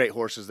so many great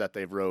horses that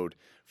they've rode.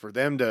 For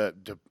them to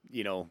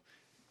you know,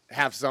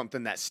 have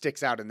something that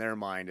sticks out in their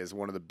mind as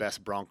one of the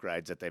best bronc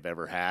rides that they've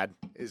ever had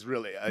is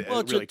really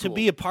really to cool.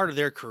 be a part of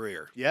their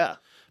career. Yeah,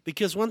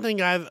 Because one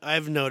thing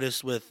I've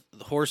noticed with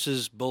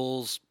horses,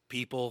 bulls,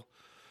 people,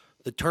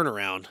 the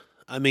turnaround.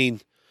 I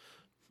mean,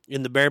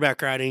 in the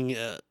bareback riding,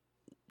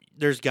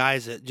 there's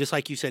guys that, just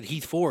like you said,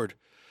 Heath Ford,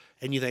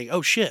 and you think,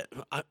 oh shit,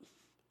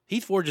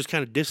 Heath Ford just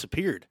kind of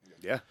disappeared.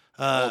 yeah,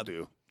 all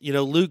do. You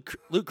know, Luke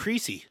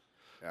Creasy,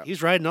 Yeah.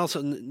 he's riding. All of a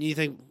sudden, you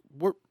think,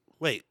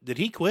 wait, did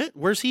he quit?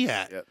 Where's he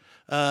at?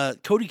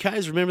 Yep. Cody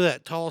Kaiser, remember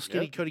that tall,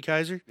 skinny Yep. Cody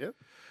Kaiser? Yep.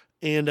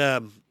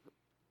 And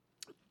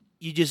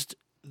you just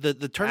the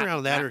turnaround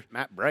of that.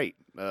 Matt Bright.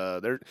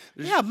 There's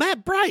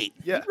Matt Bright.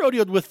 Yeah. He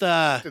rodeoed with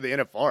to the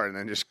NFR, and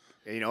then just,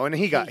 you know, and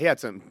he had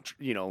some,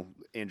 you know,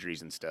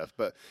 injuries and stuff.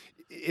 But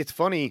it's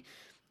funny,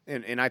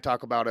 and I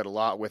talk about it a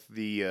lot with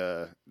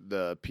the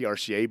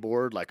PRCA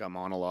board. Like, I'm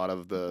on a lot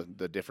of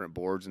the different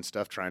boards and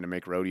stuff, trying to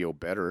make rodeo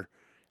better.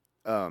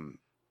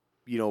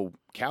 You know,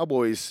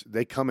 cowboys,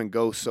 they come and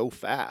go so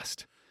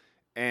fast,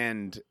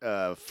 and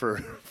and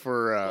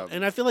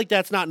I feel like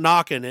that's not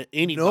knocking at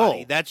anybody.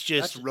 No, That's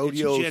just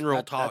rodeo, it's general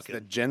that's talking.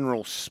 the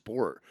general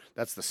sport.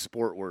 That's the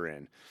sport we're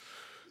in.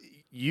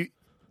 You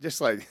just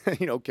like,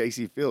 you know,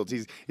 Casey Fields.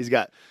 He's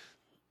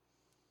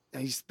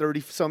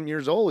 30-some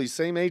years old. He's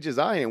the same age as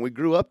I am. We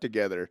grew up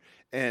together,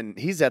 and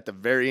he's at the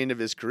very end of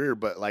his career.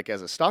 But like,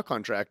 as a stock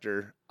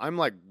contractor, I'm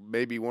like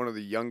maybe one of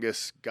the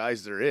youngest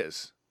guys there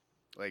is.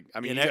 Like, I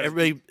mean, And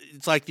everybody,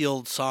 it's like the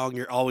old song,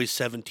 "You're always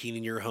 17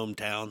 in your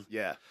hometown."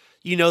 yeah.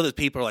 You know that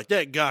people are like,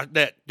 that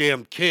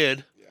damn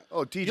kid.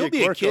 Oh, TJ You'll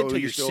be a kid Corso till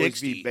used you're to always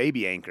be 60.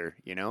 Baby Anchor,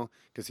 you know,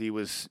 because he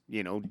was,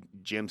 you know,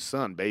 Jim's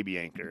son, Baby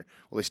Anchor.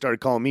 Well, they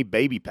started calling me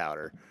Baby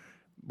Powder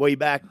way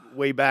back,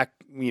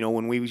 you know,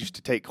 when we used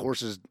to take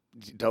horses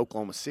to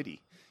Oklahoma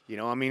City. You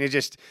know, I mean,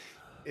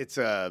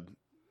 that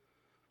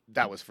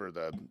was for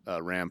the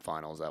Ram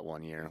finals that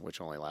one year,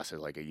 which only lasted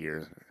like a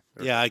year.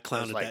 Yeah, I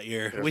clowned it like- that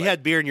year. there was We like-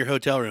 had beer in your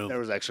hotel room, There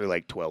was actually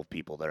like 12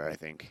 people there, I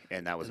think,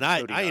 and that was and I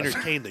including us.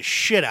 entertained the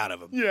shit out of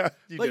them. Yeah,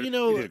 But you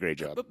know, you did a great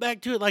job. But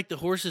back to it, like the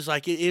horses,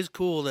 like it is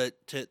cool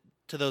that to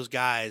those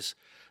guys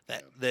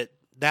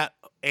that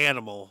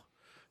animal,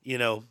 you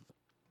know,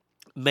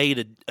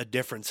 made a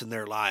difference in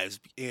their lives,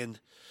 and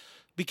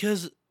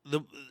because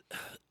the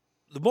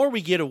more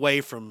we get away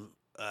from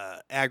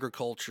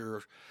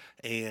agriculture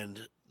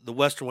and the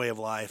Western way of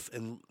life,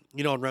 and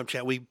you know, in Rum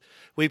Chat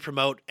we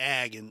promote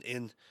ag,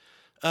 and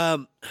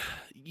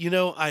you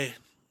know, I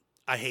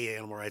hate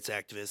animal rights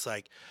activists.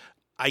 Like,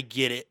 I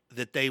get it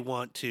that they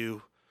want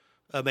to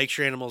make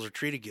sure animals are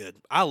treated good.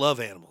 I love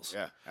animals.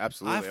 Yeah,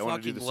 absolutely. I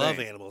want to do fucking the love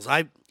same. animals.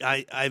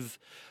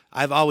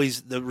 I've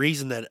always, the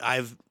reason that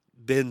I've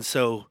been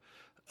so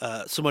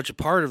much a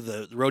part of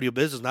the rodeo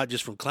business, not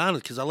just from clowning,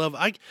 because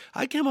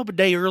I came up a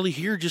day early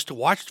here just to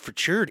watch it for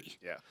charity.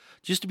 Yeah.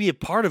 Just to be a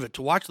part of it,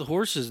 to watch the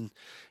horses,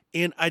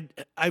 And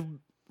I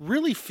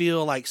really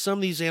feel like some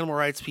of these animal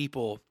rights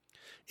people,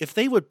 if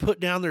they would put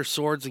down their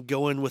swords and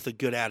go in with a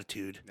good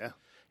attitude, Yeah.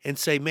 and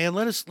say, man,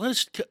 let us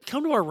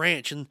come to our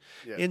ranch, and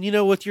Yeah. and you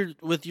know, with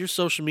your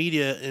social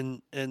media,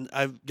 and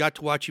I've got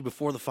to watch you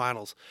before the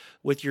finals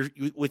with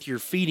your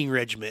feeding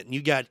regiment, and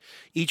you got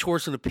each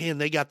horse in a pen.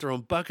 They got their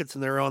own buckets,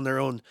 and they're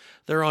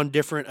on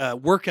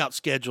different workout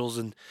schedules,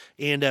 and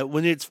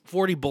when it's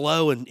 40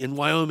 below in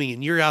Wyoming,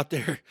 and you're out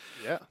there,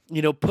 Yeah.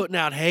 you know, putting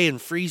out hay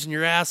and freezing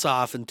your ass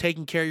off and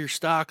taking care of your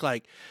stock,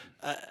 like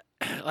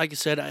I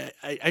said,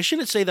 I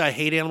shouldn't say that I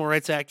hate animal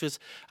rights activists.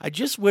 I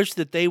just wish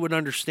that they would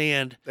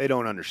understand They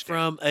don't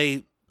understand. from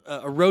a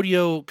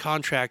rodeo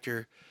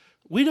contractor,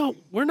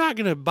 we're not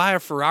going to buy a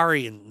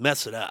Ferrari and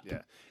mess it up.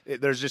 Yeah.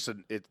 There's just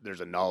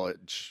there's a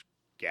knowledge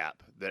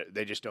gap that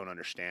they just don't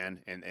understand.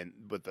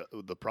 But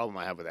the problem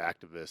I have with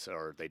activists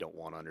are they don't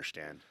want to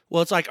understand.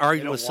 Well, it's like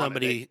arguing don't with want it.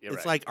 somebody. You're It's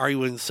right. like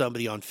arguing with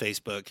somebody on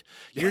Facebook.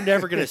 You're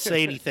never going to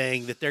say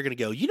anything that they're going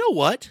to go, you know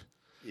what?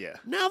 Yeah.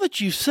 Now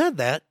that you've said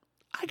that,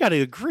 I got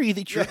to agree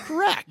that you're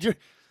correct.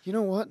 You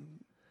know what?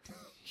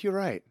 You're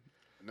right.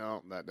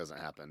 No, that doesn't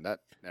happen. That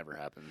never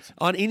happens.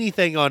 On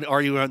anything on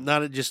arguing,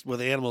 not just with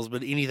animals,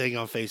 but anything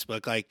on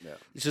Facebook. Like, Yeah.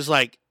 it's just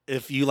like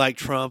if you like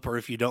Trump or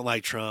if you don't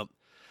like Trump,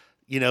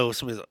 you know,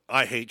 somebody's like,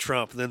 I hate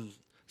Trump. And then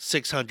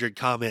 600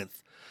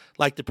 comments.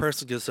 Like the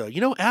person goes,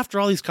 after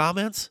all these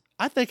comments,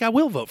 I think I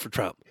will vote for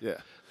Trump. Yeah.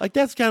 Like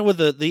that's kind of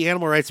what the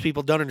animal rights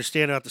people don't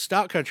understand about the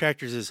stock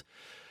contractors is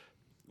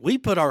we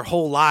put our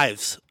whole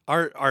lives,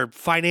 our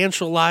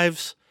financial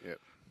lives, Yep.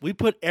 we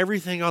put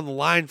everything on the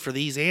line for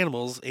these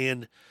animals,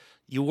 and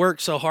you work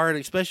so hard,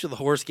 especially the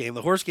horse game.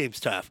 The horse game's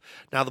tough.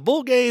 Now the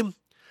bull game,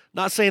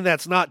 not saying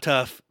that's not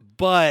tough,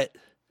 but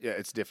Yeah,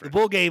 it's the different.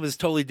 bull game is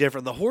totally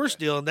different. The horse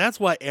deal, and that's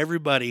why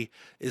everybody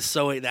is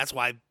so. That's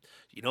why,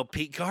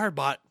 Pete Carr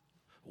bought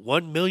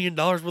 $1 million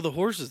worth of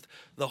horses.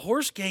 The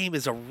horse game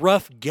is a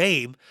rough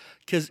game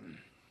because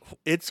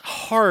it's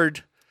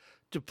hard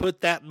to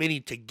put that many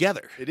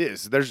together. It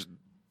is.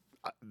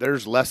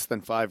 There's less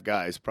than 5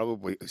 guys,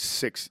 probably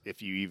 6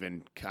 if you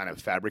even kind of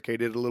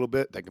fabricate it a little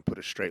bit, that can put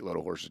a straight load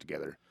of horses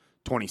together.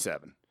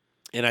 27.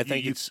 And I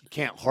think you it's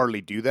can't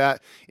hardly do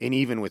that. And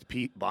even with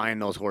Pete buying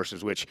those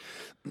horses, which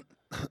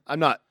I'm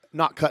not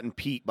cutting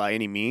Pete by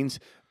any means,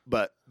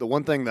 but the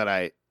one thing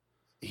that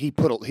he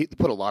put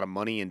a lot of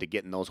money into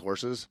getting those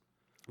horses,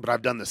 but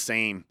I've done the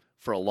same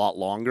for a lot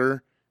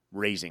longer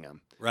raising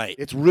them. right.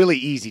 It's really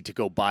easy to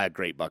go buy a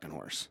great bucking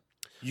horse.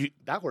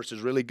 That horse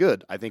is really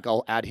good. I think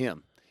I'll add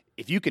him.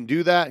 If you can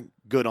do that,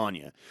 good on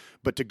you.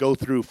 But to go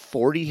through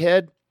 40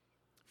 head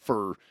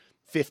for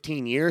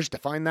 15 years to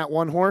find that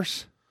one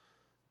horse,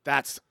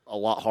 that's a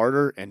lot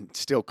harder and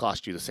still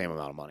cost you the same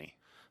amount of money.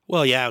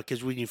 Well, yeah,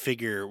 because when you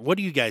figure, what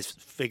do you guys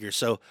figure?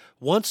 So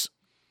once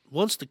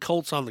the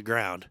colt's on the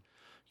ground,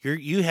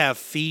 you have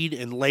feed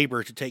and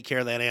labor to take care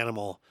of that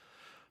animal,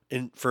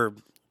 and for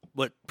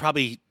what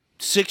probably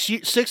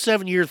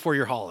 7 years before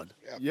you're hauling.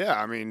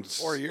 Yeah, I mean,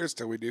 4 years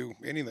till we do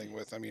anything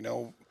with them,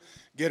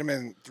 get them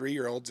in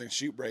 3-year-olds and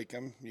shoot break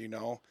them,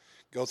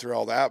 go through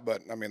all that.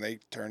 But they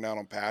turn down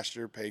on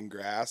pasture, paying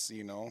grass,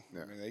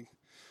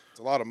 it's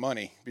a lot of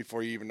money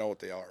before you even know what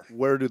they are.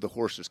 where do the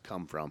horses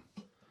come from?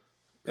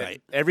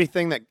 Right.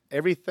 Everything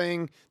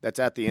that's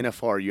at the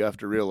NFR, you have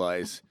to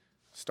realize,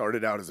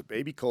 started out as a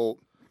baby colt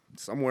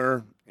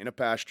somewhere in a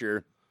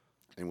pasture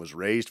and was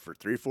raised for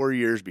 3 or 4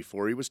 years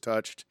before he was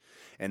touched,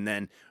 and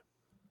then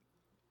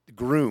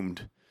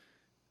groomed,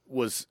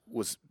 was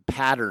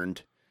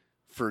patterned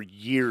for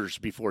years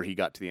before he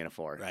got to the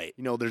NFR. Right.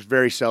 There's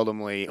very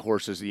seldomly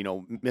horses,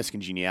 Miss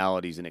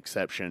Congeniality is an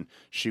exception.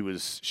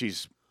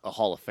 She's a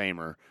Hall of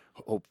Famer,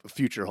 a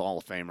future Hall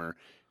of Famer.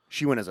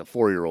 She went as a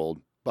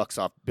 4-year-old, bucks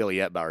off Billy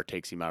Etbauer,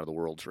 takes him out of the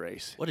world's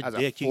race. What a As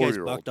dick. You guys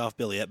 4-year-old. bucked off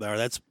Billy Etbauer.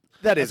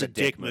 That is That's a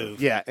dick move.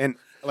 move. Yeah, and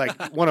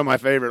like one of my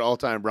favorite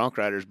all-time bronc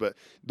riders, but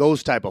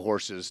those type of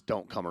horses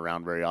don't come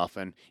around very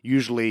often.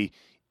 Usually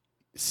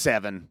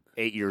 7,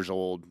 8 years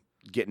old,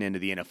 getting into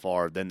the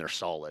NFR, then they're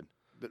solid.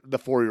 The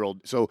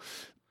 4-year-old, so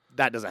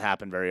that doesn't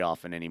happen very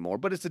often anymore.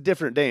 But it's a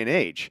different day and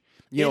age.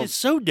 It is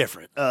so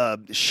different.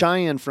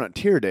 Cheyenne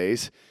Frontier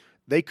days,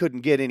 they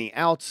couldn't get any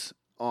outs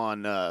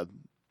on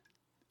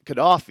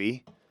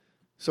Gaddafi,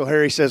 so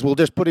Harry says, "We'll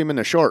just put him in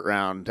the short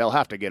round. They'll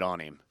have to get on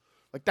him."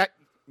 Like that,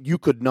 you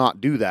could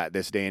not do that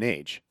this day and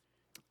age.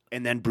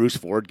 And then Bruce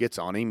Ford gets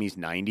on him. He's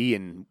 90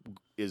 and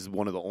is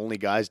one of the only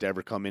guys to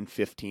ever come in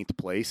 15th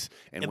place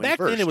and And win back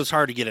first. then it was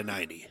hard to get a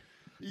 90.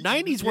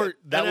 90s weren't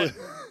that was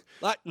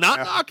like not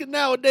knocking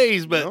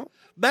nowadays, but No.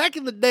 back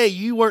in the day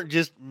you weren't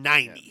just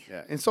 90.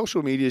 Yeah, and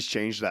social media has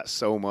changed that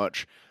so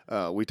much.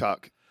 We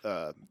talk,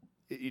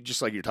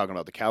 just like you're talking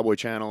about the Cowboy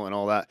Channel and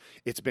all that.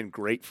 It's been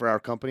great for our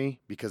company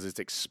because it's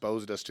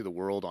exposed us to the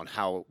world on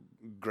how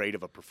great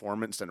of a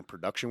performance and a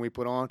production we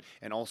put on,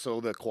 and also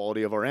the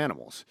quality of our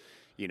animals.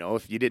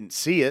 If you didn't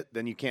see it,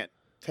 then you can't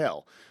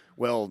tell.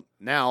 Well,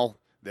 now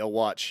they'll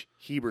watch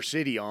Heber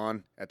City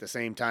on at the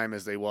same time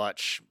as they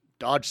watch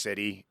Dodge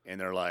City,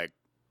 and they're like,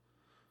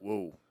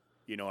 whoa.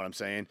 You know what I'm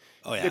saying?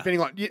 Oh, yeah.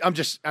 Depending on,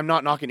 I'm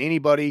not knocking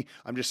anybody.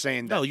 I'm just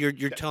saying that No,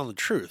 you're telling the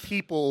truth.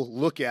 people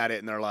look at it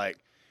and they're like,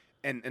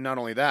 and not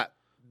only that,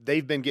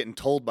 they've been getting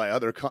told by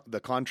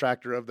the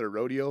contractor of their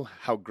rodeo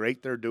how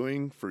great they're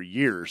doing for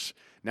years.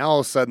 Now all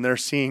of a sudden they're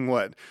seeing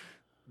what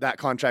that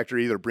contractor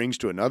either brings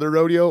to another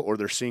rodeo or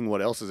they're seeing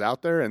what else is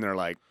out there, and they're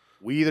like,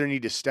 we either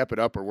need to step it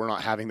up or we're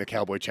not having the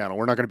Cowboy Channel.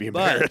 We're not going to be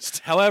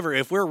embarrassed. But, however,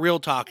 if we're real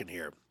talking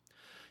here,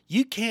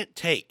 you can't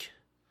take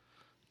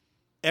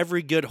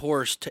every good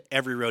horse to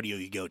every rodeo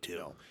you go to.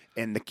 No.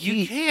 And the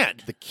key, You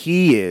can't. The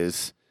key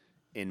is,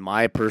 in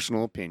my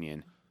personal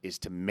opinion, is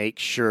to make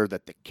sure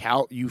that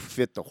you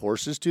fit the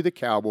horses to the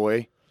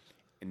cowboy,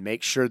 and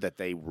make sure that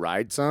they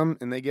ride some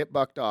and they get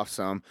bucked off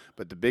some.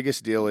 But the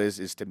biggest deal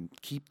is to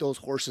keep those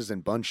horses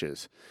in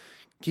bunches.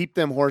 Keep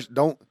them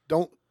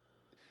Don't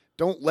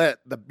let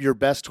your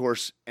best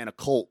horse and a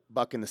colt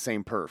buck in the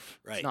same perf.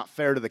 Right. It's not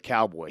fair to the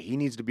cowboy. He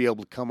needs to be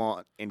able to come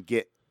on and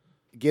get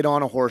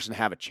on a horse and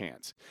have a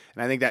chance.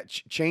 And I think that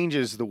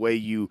changes the way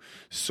you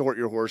sort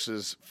your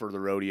horses for the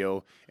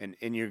rodeo. And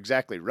you're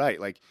exactly right.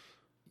 Like,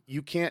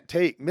 you can't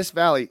take Miss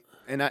Valley,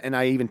 and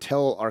I even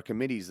tell our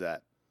committees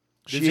that.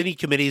 There's any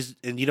committees,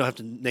 and you don't have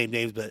to name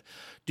names, but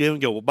do them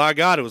go, well, by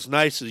God, it was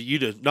nice of you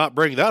to not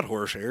bring that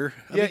horse here.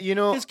 I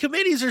mean, his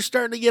committees are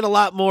starting to get a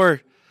lot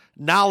more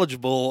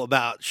knowledgeable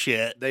about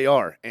shit. They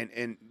are.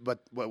 But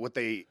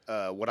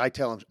what I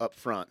tell them up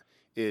front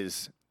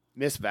is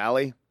Miss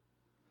Valley,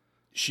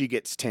 she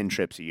gets 10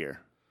 trips a year.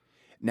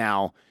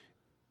 Now,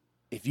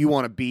 if you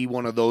want to be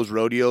one of those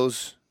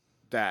rodeos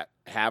that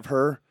have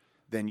her,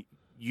 then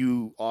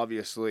you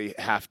obviously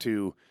have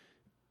to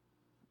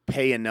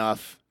pay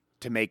enough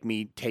to make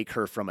me take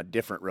her from a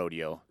different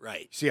rodeo.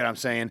 Right. See what I'm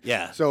saying?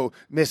 Yeah. So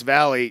Miss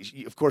Valley,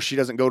 of course, she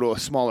doesn't go to a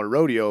smaller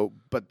rodeo,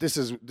 but this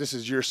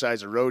is your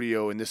size of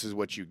rodeo, and this is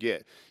what you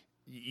get.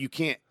 You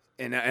can't,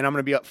 and I'm going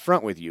to be up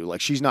front with you. Like,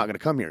 she's not going to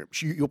come here.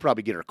 You'll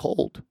probably get her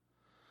colt.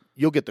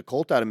 You'll get the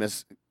colt out of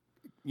Miss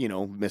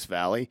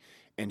Valley,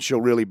 and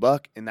she'll really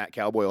buck, and that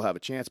cowboy will have a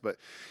chance. But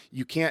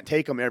you can't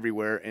take them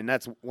everywhere, and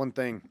that's one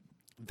thing.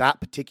 That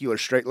particular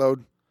straight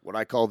load, what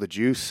I call the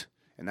juice,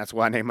 and that's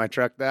why I named my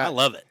truck that. I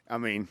love it. I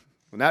mean,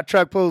 when that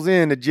truck pulls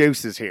in, the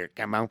juice is here.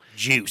 Come on.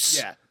 Juice.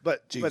 Yeah,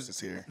 but Juice is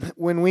here.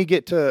 When we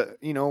get to,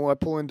 I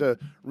pull into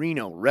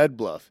Reno, Red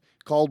Bluff,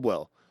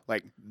 Caldwell,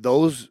 like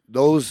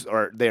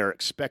they are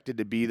expected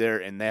to be there,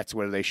 and that's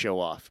where they show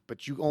off.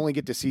 But you only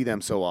get to see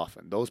them so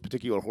often. Those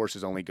particular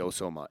horses only go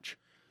so much.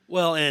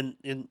 Well, and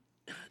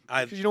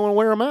Because you don't want to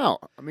wear them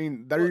out. I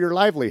mean, they're your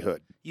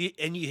livelihood.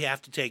 you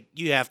have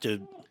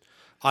to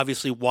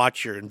obviously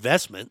watch your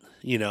investment,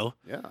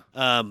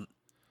 Yeah.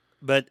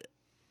 But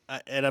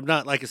I'm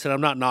not, like I said,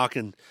 I'm not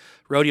knocking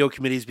rodeo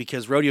committees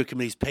because rodeo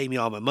committees pay me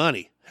all my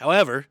money.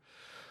 However,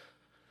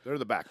 They're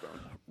the backbone.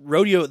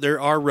 there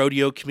are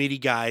rodeo committee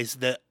guys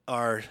that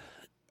are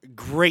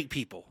great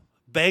people,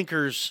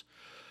 bankers,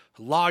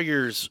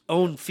 lawyers,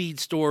 own feed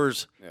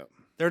stores. Yep.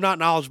 They're not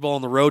knowledgeable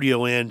on the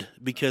rodeo end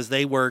because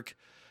they work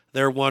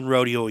their one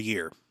rodeo a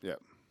year.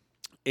 Yep.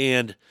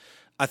 And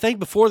I think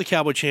before the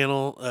Cowboy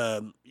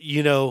Channel,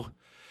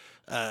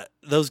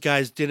 those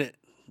guys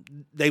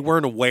they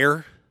weren't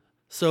aware.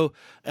 So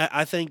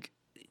I think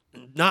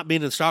not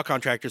being in stock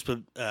contractors,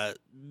 but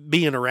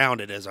being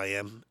around it as I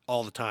am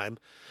all the time,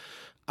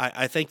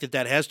 I think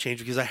that has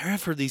changed because I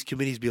have heard these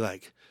committees be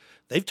like,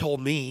 they've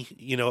told me,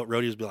 at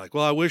rodeos be like,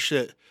 well, I wish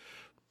that,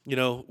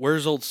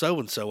 where's old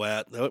so-and-so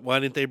at? Why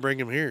didn't they bring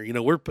him here?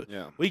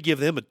 We give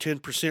them a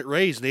 10%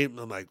 raise. And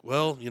I'm like,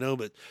 well,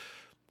 but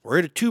we're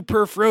at a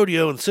 2-perf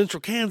rodeo in central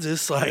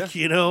Kansas. Like,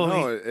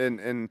 No,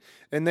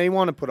 and they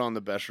want to put on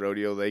the best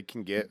rodeo they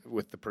can get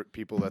with the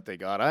people that they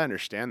got. I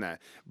understand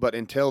that. But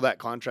until that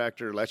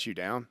contractor lets you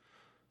down,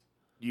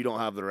 you don't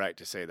have the right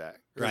to say that.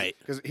 Right.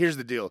 Because here's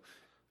the deal.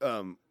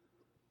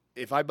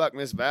 If I buck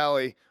Miss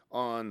Valley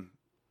on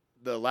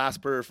the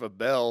last perf of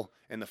Bell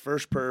and the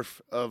first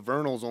perf of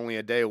Vernal's only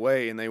a day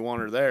away and they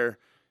want her there,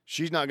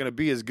 she's not going to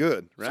be as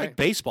good, right? It's like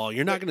baseball.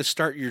 You're not going to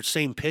start your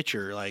same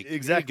pitcher. Like,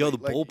 Exactly. you go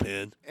the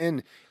bullpen.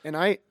 And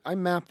I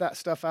mapped that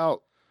stuff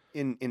out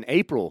in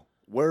April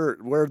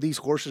where these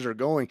horses are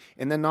going.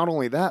 And then not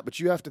only that, but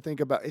you have to think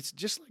about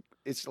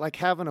it's like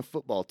having a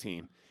football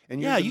team.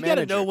 And you're the you got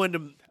to know manager. when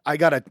to. I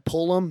got to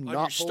pull them, your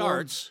not pull 'em.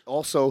 starts.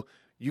 Also,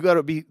 you got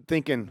to be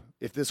thinking,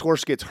 if this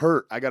horse gets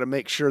hurt, I got to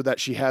make sure that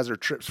she has her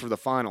trips for the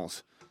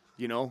finals.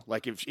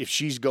 Like if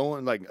she's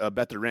going, like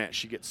Bet the Ranch,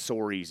 she gets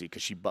sore easy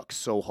because she bucks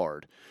so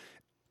hard.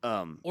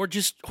 Or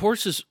just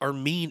horses are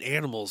mean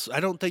animals. I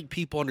don't think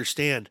people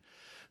understand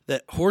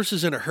that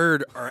horses in a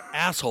herd are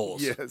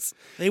assholes. Yes.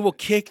 They will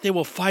kick, they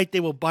will fight, they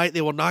will bite,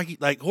 they will knock you.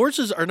 Like,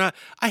 horses are not.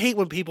 I hate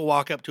when people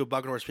walk up to a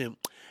bucking horse and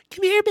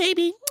come here,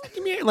 baby.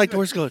 Come here. Like, the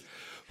horse going,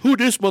 who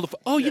this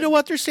motherfucker? Oh, you know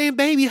what? They're saying,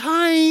 baby,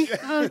 hi.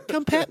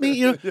 Come pet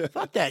me.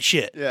 Fuck that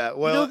shit. Yeah,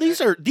 well, these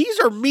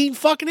are mean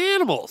fucking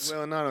animals.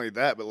 Well, not only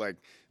that, but like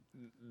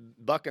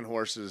bucking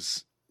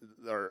horses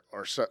are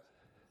so.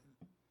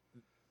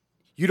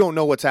 you don't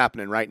know what's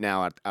happening right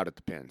now out at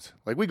the pens.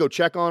 Like we go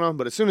check on them,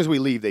 but as soon as we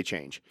leave, they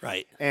change.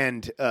 Right.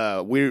 And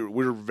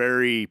we're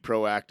very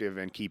proactive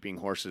in keeping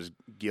horses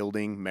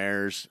gilding,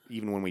 mares,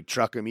 even when we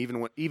truck them,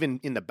 even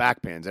in the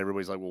back pens.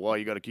 Everybody's like, well,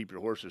 you got to keep your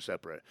horses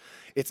separate.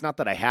 It's not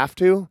that I have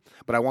to,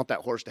 but I want that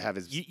horse to have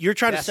his. You're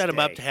trying to best set him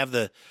up day. to have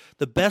the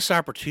best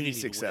opportunity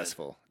Be to win.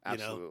 successful. you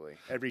know? Absolutely,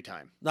 every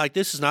time. Like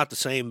this is not the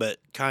same, but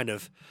kind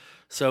of.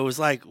 So it was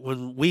like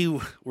when we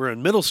were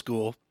in middle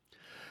school,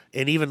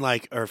 and even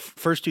like our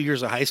first 2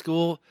 years of high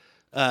school,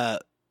 the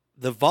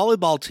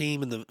volleyball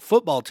team and the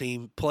football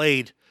team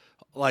played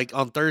like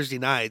on Thursday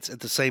nights at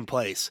the same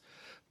place.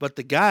 But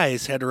the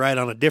guys had to ride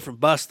on a different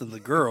bus than the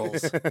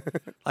girls.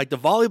 Like the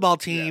volleyball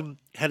team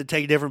had to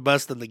take a different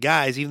bus than the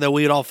guys, even though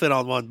we would all fit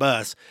on one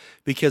bus,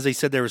 because they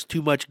said there was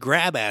too much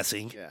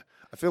grab-assing. Yeah,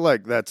 I feel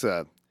like that's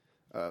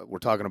we're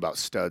talking about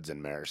studs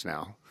and mares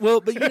now.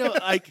 Well, but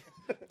like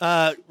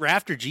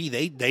Rafter G,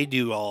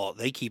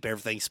 they keep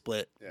everything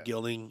split,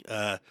 gilding.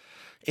 And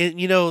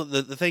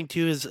the thing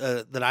too is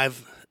that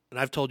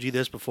I've told you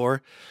this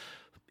before,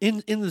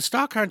 in the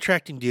stock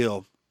contracting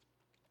deal,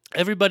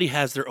 everybody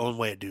has their own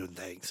way of doing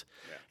things.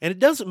 Yeah. And it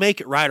doesn't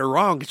make it right or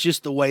wrong. It's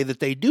just the way that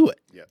they do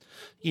it.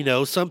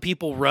 Yeah. Some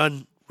people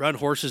run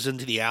horses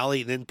into the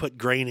alley and then put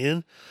grain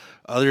in.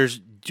 Others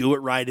do it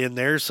right in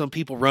there. Some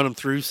people run them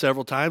through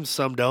several times.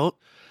 Some don't.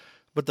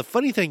 But the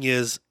funny thing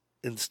is,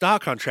 in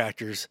stock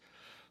contractors,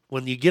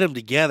 when you get them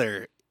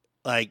together,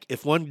 like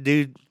if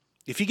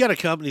you got a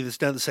company that's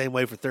done the same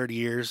way for 30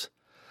 years,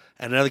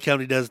 and another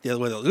company does it the other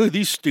way, look at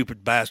these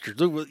stupid bastards.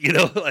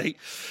 Like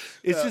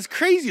it's just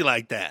crazy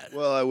like that.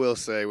 Well, I will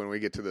say when we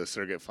get to the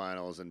circuit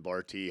finals and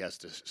Barty has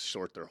to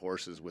sort their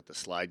horses with the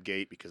slide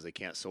gate because they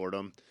can't sort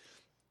them.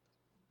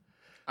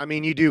 I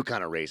mean, you do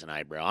kind of raise an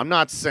eyebrow. I'm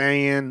not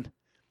saying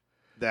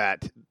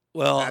that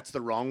that's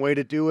the wrong way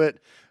to do it,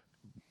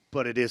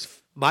 but it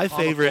is my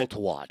favorite to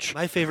watch.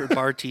 My favorite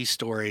Barty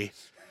story.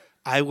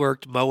 I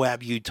worked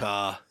Moab,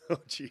 Utah. Oh,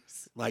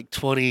 jeez. Like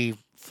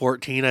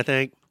 2014, I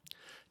think.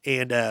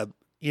 And, me.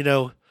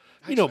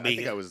 I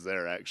think I was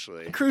there,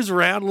 actually. Cruise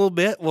around a little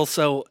bit. Well,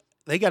 so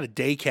they got a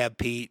day cab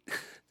Pete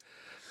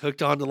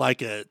hooked onto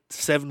like a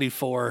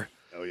 74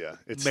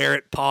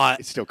 Merit pot.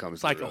 It still comes.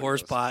 It's like a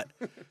horse pot.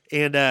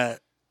 And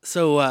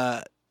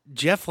so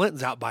Jeff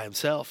Flinton's out by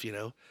himself,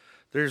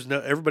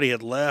 everybody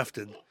had left.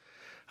 And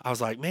I was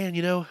like, man,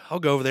 I'll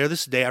go over there. This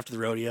is the day after the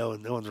rodeo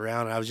and no one's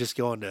around. And I was just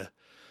going to,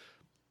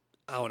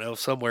 I don't know,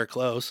 somewhere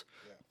close.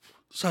 Yeah.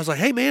 So I was like,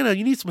 hey, man,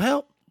 you need some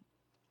help?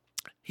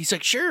 He's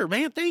like, sure,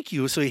 man, thank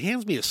you. So he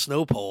hands me a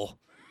snow pole,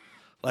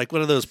 like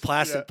one of those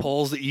plastic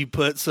poles that you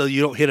put so you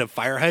don't hit a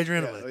fire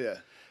hydrant. Yeah, I'm like, yeah.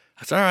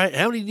 That's all right.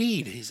 How many do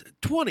you need? He's like,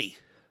 20.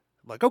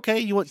 I'm like, okay,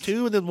 you want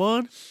 2 and then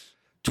 1?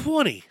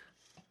 20.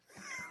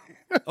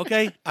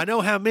 Okay, I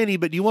know how many,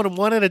 but do you want them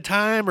 1 at a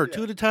time or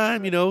 2 at a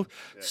time?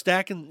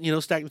 Stacking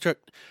the truck.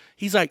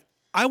 He's like,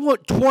 I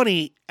want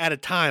 20 at a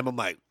time. I'm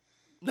like,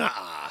 nah.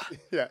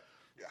 Yeah.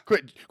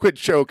 Quit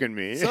choking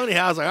me. So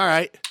anyhow, I was like, all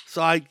right.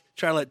 So I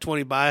try to let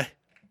 20 by.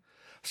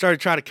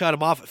 Started trying to cut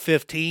them off at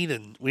 15,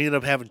 and we ended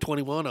up having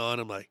 21 on.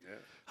 I'm like,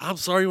 I'm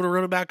sorry, you want to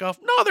run them back off?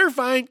 No, they're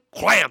fine.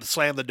 Wham!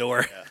 Slam the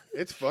door. Yeah.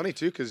 It's funny,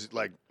 too, because,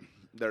 like,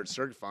 their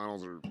circuit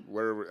finals or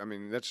wherever. I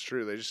mean, that's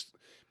true. They just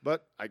 –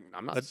 but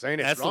I'm not saying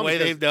it's that's wrong. That's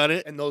the way they've done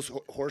it. And those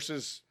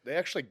horses, they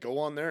actually go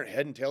on there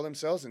head and tail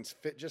themselves and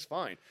fit just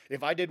fine.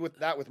 If I did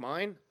that with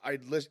mine,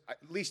 I'd list at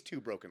least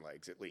 2 broken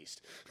legs at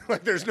least.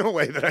 Like, there's no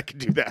way that I could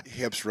do that.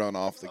 Hips run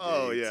off the gate.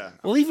 Oh, yeah.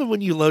 Well, even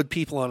when you load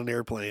people on an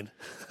airplane,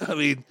 I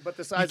mean, but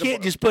the size you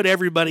can't just put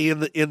everybody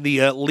in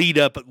the lead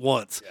up at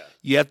once. Yeah.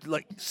 You have to,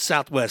 like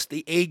Southwest,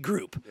 the A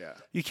group. Yeah.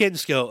 You can't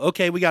just go,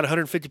 okay, we got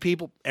 150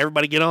 people,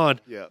 everybody get on.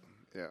 Yeah,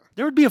 yeah.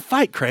 There would be a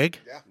fight, Craig.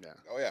 Yeah.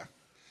 Oh, yeah.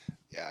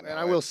 Yeah, and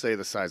I will say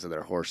the size of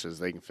their horses,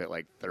 they can fit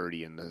like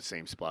 30 in the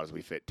same spot as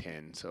we fit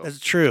 10. So that's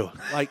true.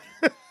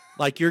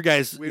 Like your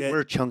guys,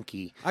 we're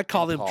chunky. I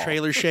call them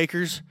trailer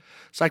shakers.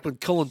 It's like when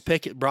Cullen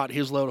Pickett brought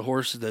his load of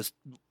horses to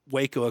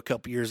Waco a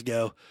couple years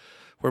ago,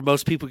 where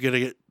most people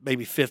get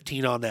maybe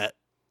 15 on that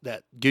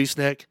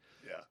gooseneck.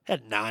 Yeah,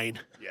 had 9.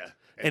 Yeah.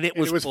 And it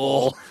was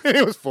full.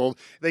 It was full.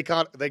 They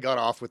got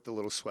off with the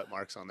little sweat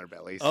marks on their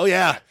bellies. Oh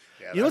yeah.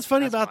 You know what's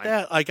funny about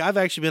that? Like I've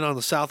actually been on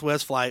the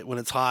Southwest flight when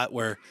it's hot,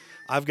 where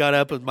I've got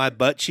up with my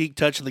butt cheek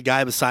touching the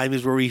guy beside me,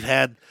 where we've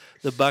had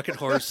the bucket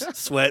horse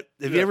sweat.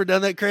 Have you ever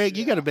done that, Craig?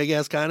 You got a big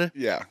ass kind of.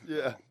 Yeah.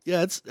 Yeah.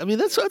 Yeah.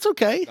 That's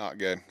okay. Not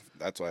good.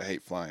 That's why I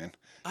hate flying.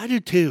 I do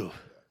too.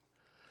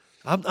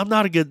 I'm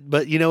not a good,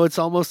 but it's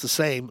almost the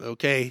same.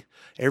 Okay,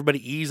 everybody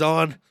ease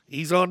on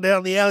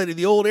down the alley to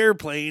the old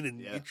airplane and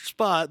get your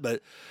spot.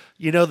 But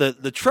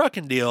the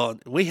trucking deal,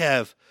 we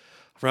have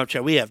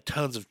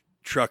tons of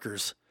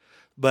truckers,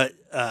 but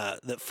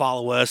that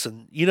follow us,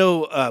 and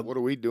what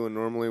are we doing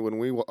normally when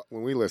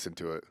we listen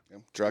to it?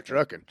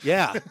 Trucking.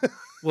 Yeah.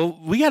 Well,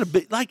 we got a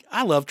bit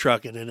I love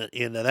trucking,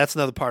 and that's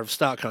another part of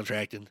stock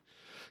contracting.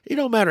 It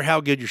don't matter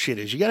how good your shit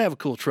is, you got to have a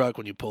cool truck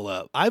when you pull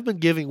up. I've been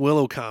giving Will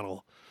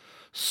O'Connell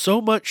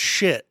so much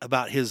shit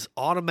about his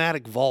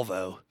automatic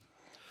Volvo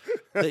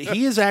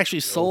He has actually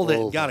sold it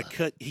and got a Volvo.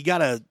 cut. He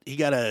got a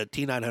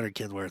T900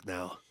 Kenworth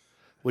now,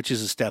 which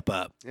is a step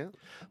up. Yeah.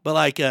 But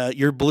like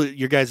your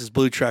guys'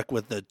 blue truck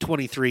with the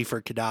 23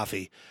 for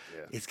Gaddafi,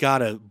 it's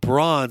got a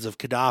bronze of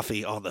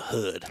Gaddafi on the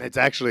hood. It's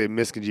actually a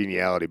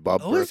miscongeniality.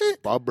 Is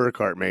it? Bob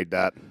Burkhart made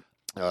that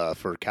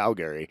for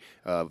Calgary,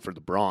 for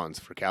the bronze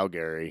for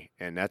Calgary,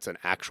 and that's an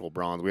actual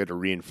bronze. We had to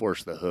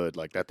reinforce the hood.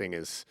 Like that thing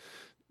is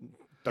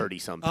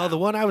 30-something. Oh, the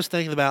one I was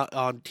thinking about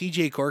on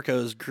TJ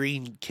Corco's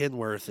green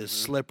Kenworth is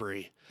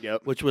Slippery,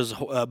 Yep. which was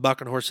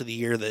Buck and Horse of the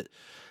Year that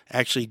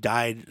actually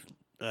died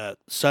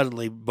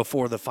suddenly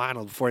before the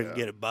final, before he could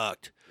get it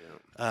bucked.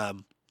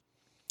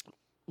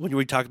 When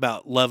we talk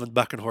about loving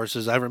bucking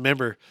horses, I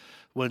remember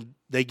when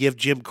they give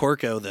Jim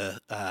Corco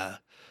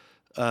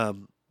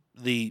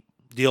the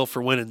deal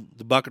for winning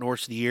the bucking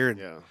horse of the year, and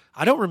Yeah.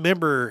 I don't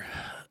remember.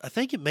 I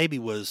think it maybe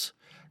was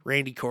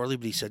Randy Corley,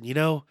 but he said,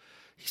 Mr.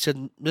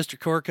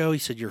 Corco, he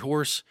said, your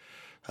horse,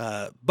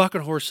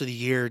 bucking horse of the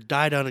year,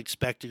 died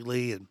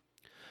unexpectedly, and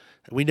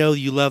we know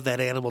you love that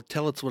animal.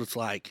 Tell us what it's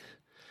like.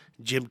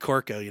 Jim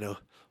Corco,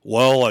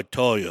 well, I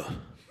tell you.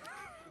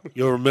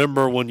 You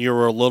remember when you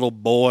were a little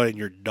boy and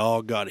your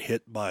dog got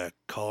hit by a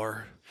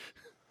car?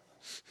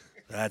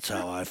 That's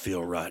how I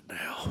feel right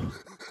now.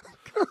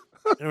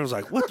 And I was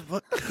like, what the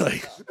fuck?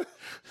 Like,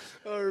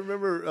 I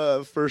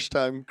remember first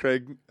time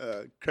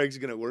Craig's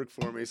gonna work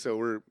for me,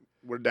 so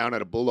we're down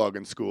at a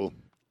bulldogging school,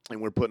 and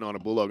we're putting on a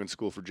bulldogging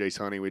school for Jace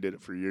Honey. We did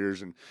it for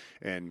years,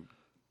 and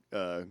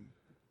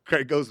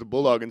Craig goes to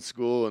bulldogging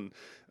school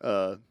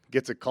and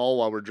gets a call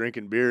while we're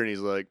drinking beer, and he's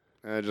like,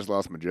 I just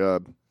lost my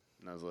job.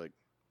 And I was like,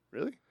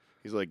 really?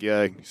 He's like,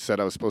 yeah, he said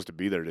I was supposed to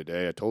be there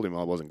today. I told him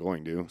I wasn't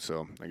going to,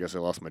 so I guess I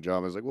lost my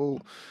job. I was like, well,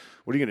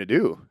 what are you going to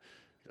do?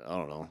 I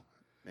don't know.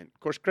 And, of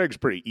course, Craig's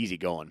pretty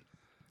easygoing.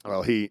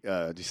 Well, he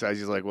decides,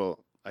 he's like, well,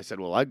 I said,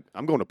 well,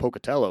 I'm going to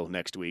Pocatello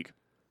next week.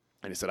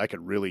 And he said, I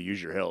could really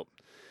use your help.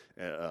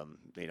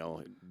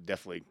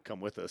 Definitely come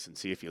with us and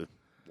see if you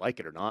like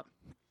it or not.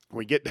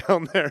 We get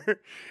down there,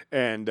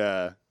 and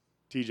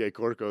TJ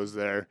Corco's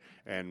there,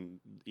 and,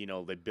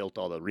 they built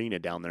all the arena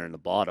down there in the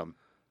bottom.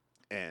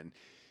 And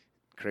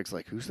Craig's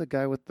like, who's the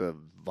guy with the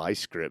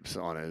vice grips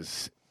on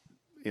his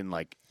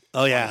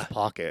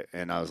pocket?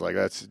 And I was like,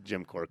 that's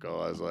Jim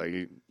Corco. I was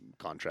like,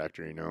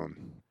 contractor, and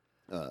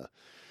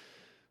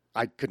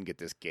I couldn't get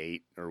this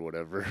gate or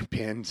whatever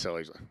pinned, so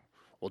he's like,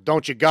 well,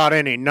 don't you got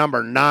any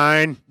number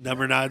 9?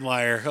 number 9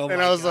 wire. Oh, And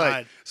my I was God.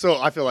 like,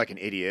 so I feel like an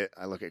idiot.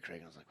 I look at Craig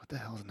and I was like, what the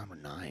hell is number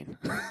 9?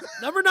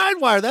 number 9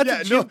 wire. That's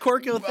a Jim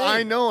Corco thing.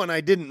 I know, and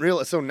I didn't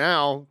realize. So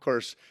now, of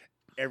course,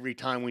 every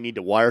time we need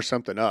to wire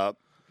something up,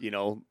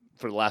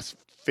 for the last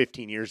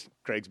 15 years,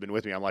 Craig's been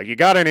with me. I'm like, you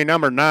got any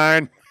number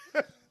 9?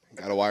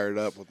 Got to wire it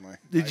up with my.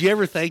 Did you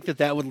ever think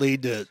that would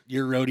lead to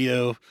your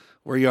rodeo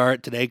where you are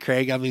at today,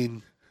 Craig? I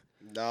mean,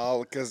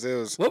 No, because it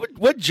was.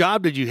 what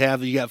job did you have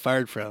that you got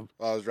fired from?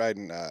 I was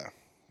riding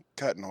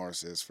cutting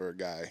horses for a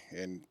guy,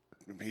 and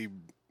he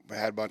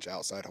had a bunch of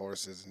outside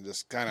horses and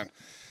just kind of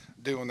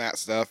doing that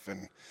stuff.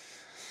 And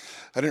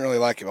I didn't really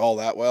like it all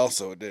that well,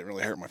 so it didn't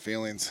really hurt my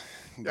feelings.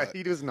 Yeah, But,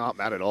 he was not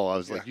mad at all. I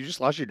was like, you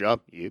just lost your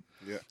job? Yep.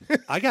 yeah.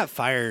 I got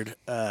fired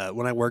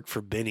when I worked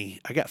for Benny.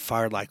 I got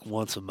fired like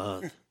once a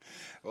month.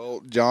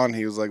 Well, John,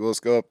 he was like, let's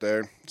go up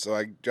there. So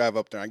I drive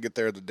up there. I get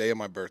there the day of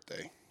my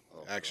birthday.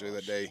 Actually,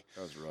 the day.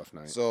 That was a rough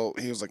night. So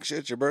he was like, shit,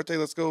 it's your birthday?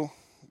 Let's go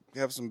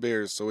have some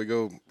beers. So we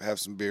go have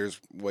some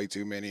beers, way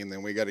too many, and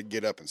then we got to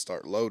get up and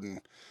start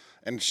loading.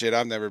 And shit,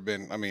 I've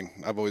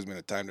always been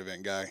a timed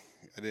event guy.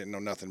 I didn't know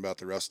nothing about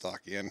the rough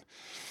stock end.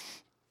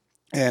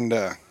 And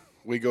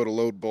we go to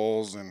load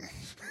bulls, and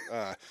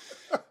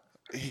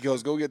he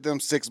goes, go get them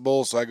 6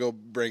 bulls. So I go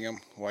bring them.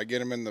 Well, I get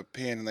them in the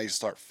pen, and they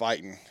start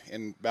fighting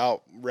and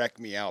about wreck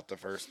me out the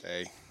first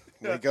day.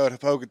 We go to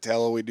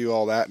Pocatello, we do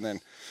all that, and then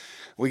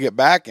we get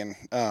back, and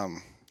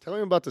Tell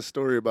him about the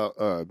story about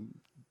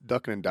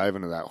ducking and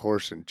diving to that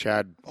horse and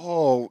Chad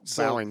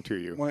bowing to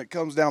you. when it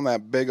comes down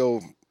that big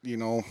old,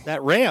 That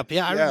ramp,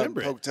 I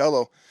remember it.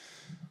 Pocatello,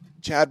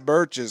 Chad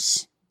Birch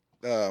is,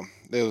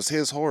 it was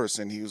his horse,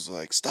 and he was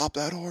like, stop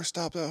that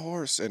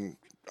horse. And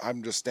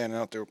I'm just standing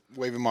out there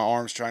waving my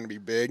arms trying to be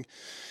big.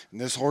 And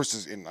this horse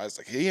is, and I was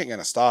like, he ain't going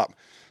to stop.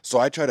 So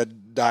I try to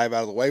dive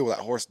out of the way while that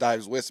horse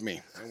dives with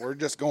me. And we're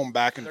just going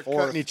back and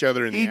forth. Cutting each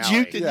other in He the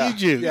alley. juked and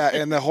you juked. Yeah,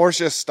 and the horse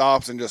just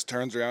stops and just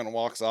turns around and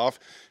walks off.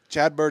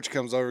 Chad Birch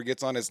comes over,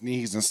 gets on his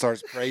knees, and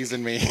starts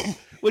praising me.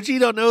 Which you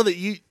don't know that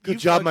you. Good you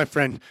job, my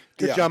friend.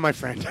 Good Yeah. job, my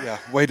friend. Yeah,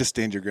 way to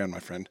stand your ground, my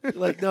friend.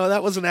 Like, no,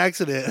 that was an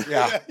accident.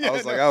 Yeah,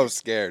 I was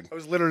scared. I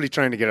was literally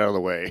trying to get out of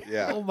the way.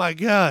 Yeah. Oh my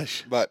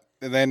gosh. But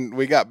and then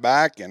we got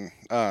back, and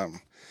I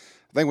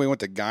think we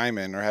went to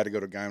Guyman, or had to go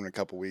to Guyman a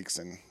couple weeks.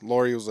 And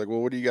Lori was like, well,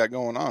 what do you got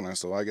going on? I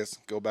said, well, I guess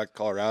go back to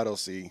Colorado,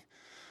 see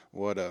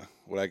what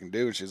I can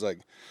do. And she's like,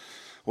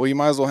 well, you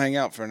might as well hang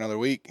out for another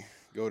week.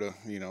 Go to,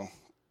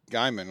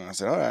 Guyman. And I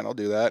said, all right, I'll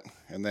do that.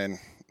 And then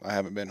I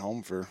haven't been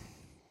home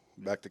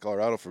back to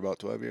Colorado for about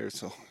 12 years.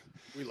 So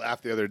We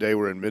laughed the other day.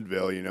 We're in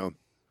Midvale, and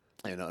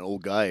an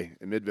old guy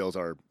in Midvale's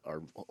our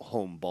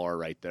home bar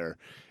right there.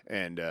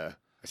 And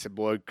I said,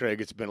 boy,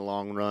 Craig, it's been a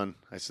long run.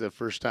 I said, the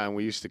first time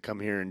we used to come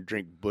here and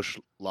drink Bush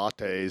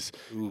lattes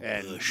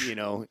and, Bush.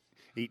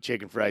 Eat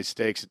chicken fried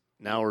steaks.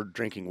 Now we're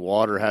drinking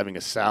water, having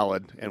a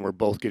salad, and we're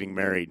both getting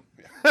married.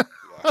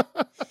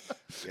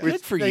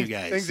 Good for you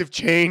guys. Things have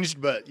changed,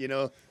 but,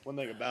 one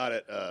thing about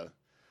it,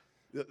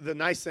 the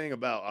nice thing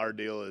about our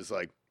deal is,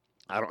 like,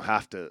 I don't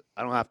have to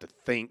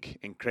think,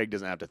 and Craig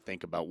doesn't have to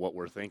think about what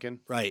we're thinking.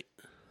 Right.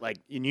 Like,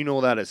 and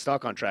that as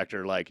stock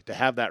contractor, like, to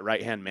have that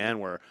right-hand man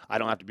where I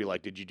don't have to be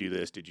like, did you do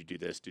this? Did you do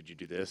this? Did you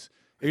do this?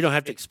 You don't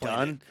have to It's explain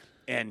done,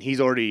 it. and he's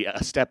already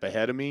a step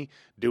ahead of me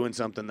doing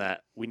something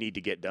that we need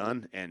to get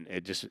done. And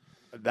it just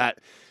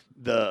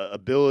the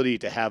ability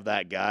to have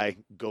that guy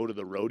go to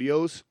the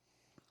rodeos,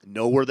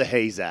 know where the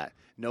hay's at,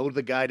 know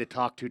the guy to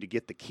talk to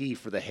get the key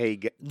for the hay.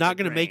 Not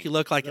going to make you grain.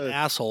 look like an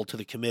asshole to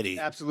the committee.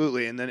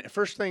 Absolutely. And then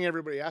first thing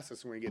everybody asks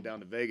us when we get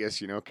down to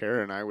Vegas,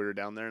 Kara and I, we were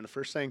down there, and the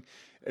first thing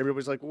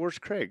everybody's like, well, where's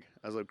Craig?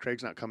 I was like,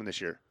 Craig's not coming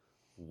this year.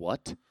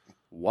 What?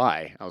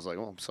 Why? I was like,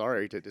 well, I'm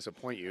sorry to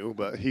disappoint you,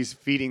 but he's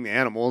feeding the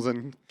animals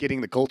and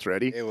getting the colts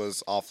ready. It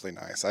was awfully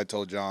nice. I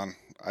told John,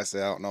 I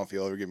said, I don't know if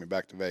he'll ever get me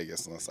back to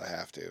Vegas unless I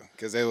have to,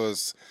 because it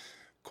was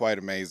quite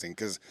amazing.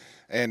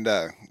 And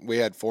we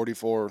had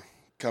 44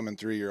 coming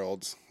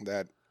 3-year-olds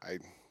that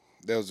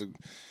was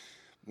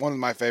one of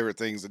my favorite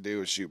things to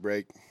do is shoot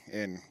break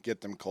and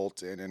get them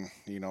colts in and,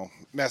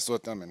 mess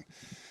with them. And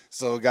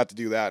so got to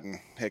do that, and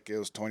heck, it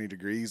was 20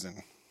 degrees,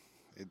 and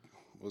it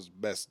was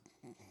best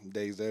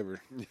days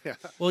ever. Yeah.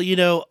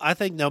 Well, I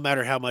think no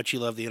matter how much you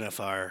love the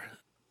NFR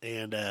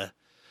and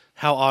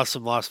how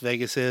awesome Las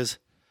Vegas is,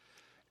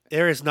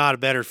 there is not a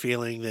better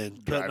feeling than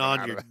putting Driving on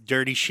out your of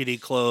dirty, shitty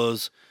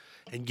clothes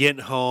and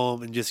getting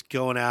home and just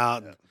going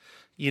out.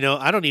 Yeah.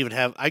 I don't even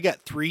I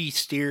got 3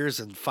 steers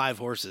and 5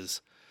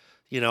 horses,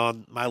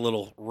 on my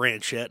little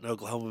ranchette in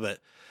Oklahoma, but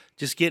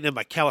just getting in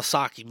my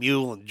Kawasaki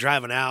mule and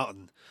driving out,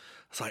 and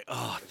it's like,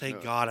 oh,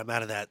 thank God I'm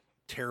out of that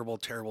terrible,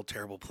 terrible,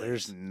 terrible place.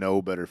 There's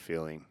no better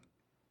feeling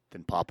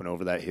than popping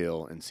over that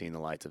hill and seeing the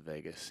lights of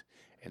Vegas.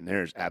 And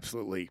there's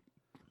absolutely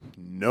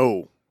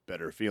no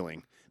better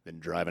feeling than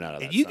driving out of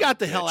that. And you son got of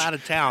the a hell bitch. out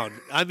of town.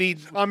 I mean,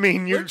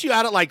 you're weren't you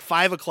out at like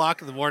 5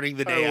 o'clock in the morning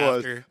the day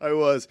after? I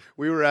was.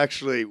 We were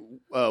actually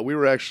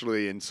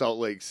in Salt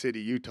Lake City,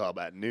 Utah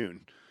at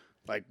noon.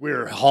 Like, we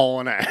were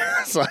hauling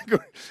ass. Like,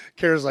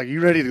 Kara's like,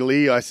 "You ready to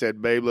leave?" I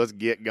said, "Babe, let's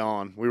get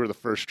gone." We were the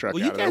first truck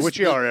Well, out you of there, guys- which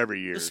you are every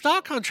year. The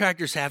stock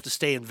contractors have to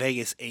stay in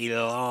Vegas a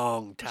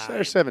long It's time.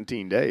 there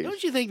 17 days.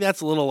 Don't you think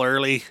that's a little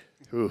early?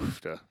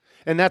 Oof,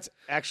 and that's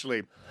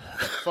actually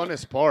the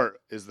funnest part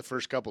is the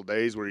first couple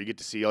days where you get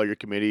to see all your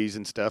committees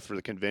and stuff for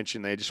the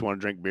convention. They just want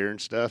to drink beer and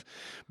stuff.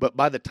 But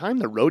by the time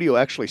the rodeo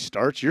actually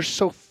starts, you're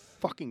so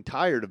fucking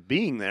tired of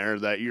being there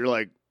that you're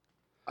like,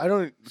 can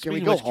we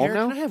Speaking go of which, home Karen,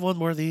 now? Can I have one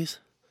more of these?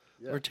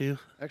 Yeah. Or 2?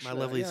 Actually, my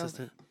lovely yeah,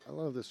 assistant. I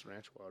love this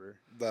ranch water.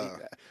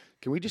 The-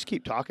 Can we just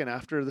keep talking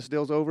after this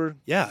deal's over?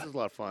 Yeah. This is a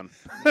lot of fun.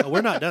 No,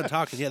 we're not done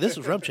talking. Yeah, this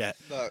was Rum Chat.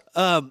 the-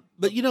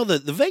 But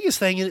the Vegas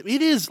thing, it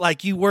is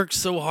like you work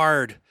so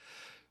hard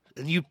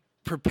and you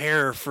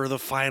prepare for the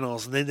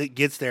finals, and then it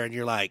gets there and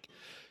you're like,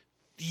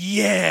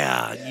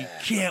 yeah. You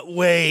can't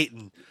wait.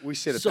 And We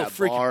sit at so that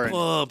freaking bar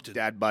pumped. and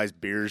Dad buys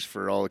beers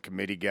for all the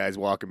committee guys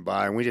walking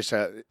by, and we just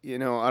have,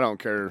 I don't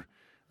care.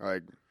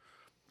 Like,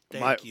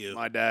 Thank you.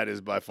 My dad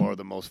is by far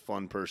the most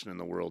fun person in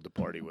the world to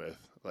party with.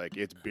 Like,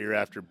 it's beer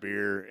after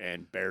beer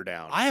and bear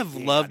down. I have He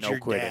ain't loved got no your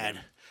quit in dad.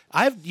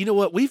 him. You know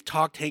what? We've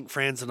talked Hank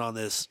Franzen on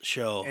this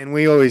show. And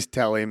we always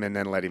tell him and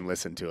then let him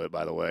listen to it,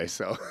 by the way.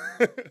 So,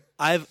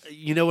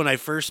 When I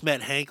first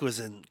met Hank was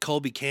in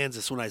Colby,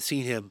 Kansas, when I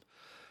seen him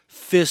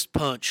fist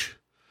punch.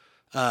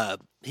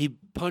 He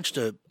punched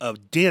a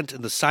dent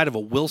in the side of a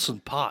Wilson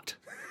pot.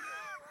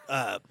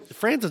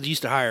 Franzen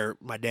used to hire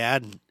my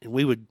dad, and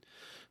we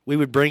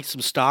would bring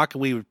some stock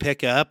and we would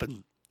pick up,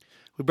 and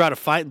we brought a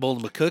fighting bull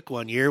to McCook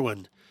one year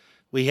when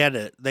they had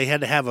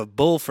to have a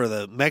bull for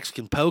the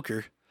Mexican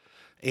poker.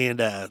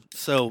 And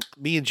so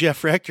me and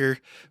Jeff Rector,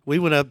 we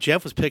went up,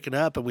 Jeff was picking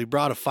up, and we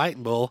brought a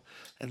fighting bull,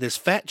 and this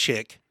fat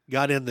chick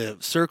got in the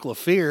circle of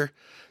fear,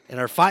 and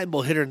our fighting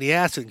bull hit her in the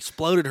ass and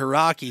exploded her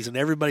Rockies, and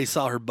everybody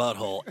saw her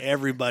butthole,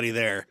 everybody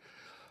there.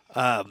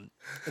 And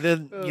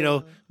then,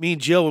 me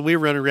and Jill, when we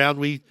were running around,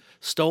 we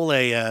stole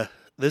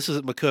this is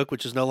at McCook,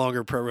 which is no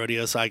longer pro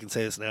rodeo, so I can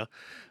say this now.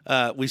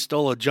 We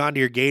stole a John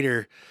Deere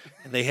Gator,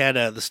 and they had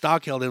the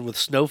stock held in with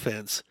snow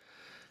fence,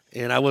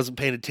 and I wasn't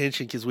paying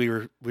attention because we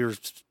were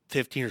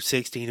 15 or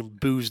 16 and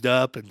boozed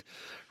up and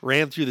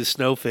ran through the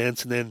snow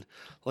fence, and then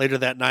later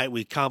that night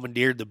we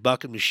commandeered the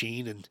bucking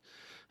machine,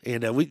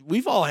 and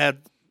we've all had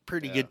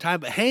pretty good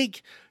time. But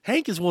Hank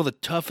is one of the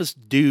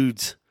toughest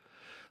dudes.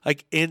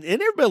 Like, and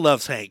everybody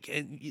loves Hank.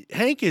 And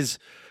Hank is,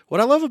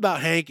 what I love about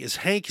Hank is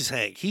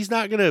Hank. He's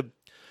not gonna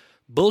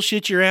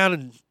bullshit you around,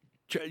 and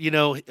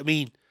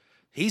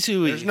he's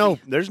who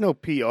there's no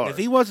PR. If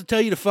he wants to tell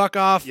you to fuck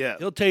off, Yeah.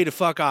 he'll tell you to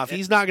fuck off.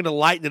 He's not gonna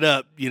lighten it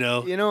up,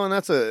 and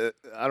that's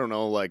I don't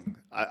know, like,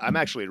 I'm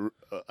actually,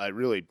 I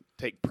really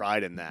take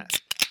pride in that.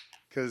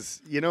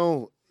 Because,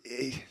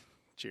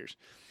 cheers.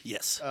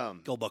 Yes.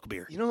 Um, Gold Buckle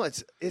beer.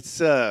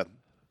 it's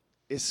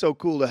it's so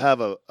cool to have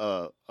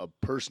a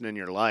person in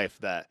your life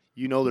that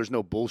there's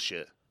no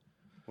bullshit.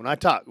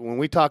 When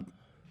we talk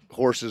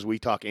horses, we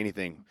talk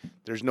anything.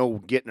 There's no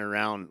getting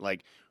around.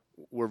 Like,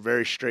 we're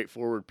very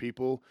straightforward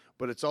people,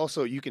 but it's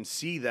also, you can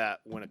see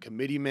that when a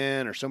committee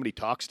man or somebody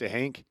talks to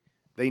Hank,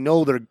 they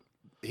know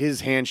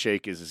his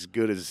handshake is as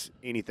good as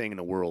anything in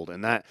the world,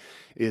 and that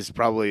is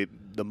probably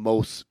the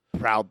most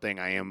proud thing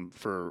I am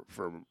for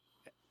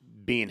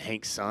being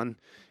Hank's son.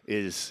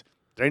 Is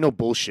there ain't no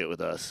bullshit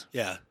with us.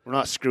 Yeah, we're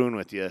not screwing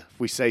with you. If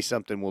we say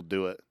something, we'll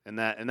do it, and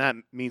that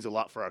means a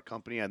lot for our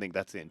company. I think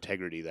that's the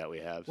integrity that we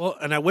have. Well,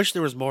 and I wish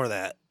there was more of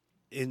that.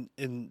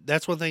 And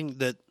that's one thing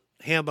that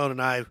Hambone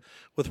and I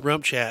with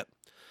Rump Chat,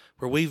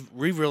 where we've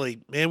really,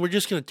 man, we're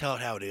just going to tell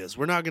it how it is.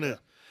 We're not going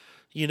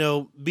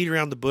to, beat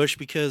around the bush,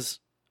 because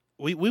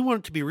we want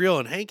it to be real.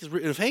 And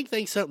if Hank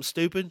thinks something's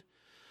stupid,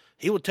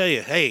 he will tell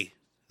you, hey,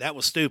 that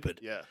was stupid.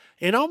 Yeah.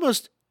 And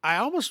I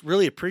almost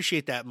really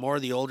appreciate that more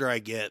the older I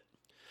get,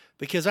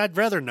 because I'd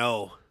rather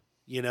know,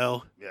 Yeah.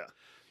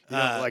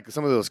 Like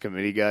some of those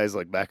committee guys,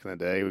 like back in the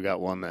day, we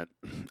got one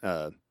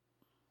that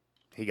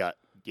he got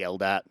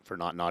yelled at for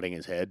not nodding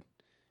his head,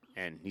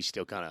 and he's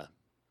still kind of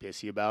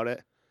pissy about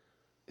it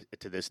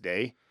to this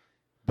day.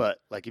 But,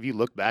 like, if you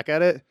look back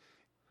at it,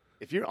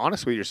 if you're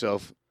honest with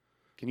yourself,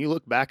 can you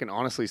look back and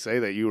honestly say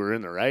that you were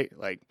in the right?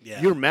 Like,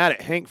 You're mad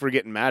at Hank for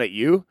getting mad at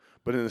you,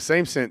 but in the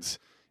same sense,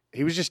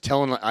 he was just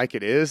telling like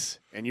it is,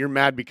 and you're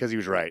mad because he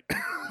was right.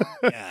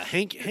 Yeah,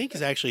 Hank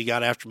has actually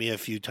got after me a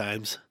few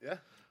times. Yeah.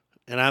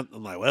 And I'm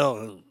like,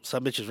 well,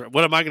 some bitches,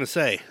 what am I going to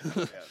say?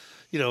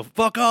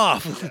 Fuck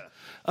off.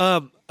 Yeah.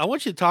 I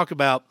want you to talk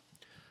about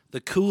the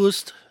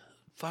coolest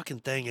fucking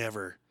thing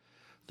ever.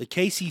 The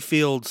Casey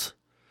Fields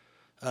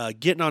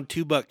getting on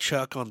 2-buck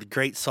chuck on the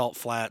Great Salt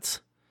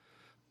Flats.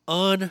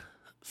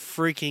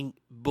 Unfreaking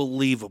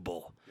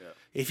believable. Yeah.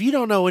 If you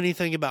don't know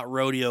anything about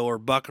rodeo or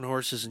bucking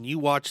horses and you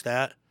watch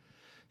that,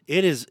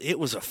 it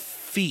was a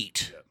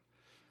feat.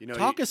 Yeah.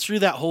 Talk us through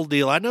that whole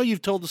deal. I know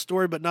you've told the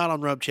story, but not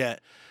on Rump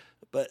Chat.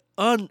 But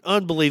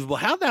unbelievable.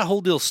 How'd that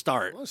whole deal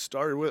start? Well, it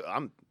started with,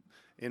 I'm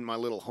in my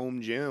little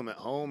home gym at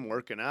home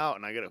working out,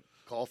 and I get a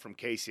call from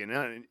Casey.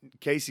 And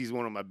Casey's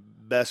one of my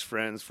best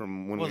friends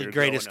from when we were the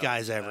greatest growing up.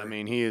 guys ever. I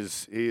mean, he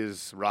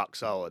is rock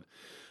solid.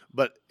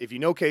 But if you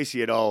know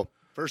Casey at all,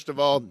 first of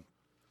all,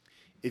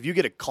 if you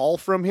get a call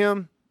from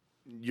him,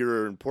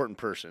 you're an important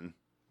person,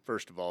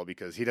 first of all,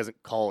 because he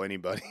doesn't call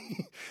anybody.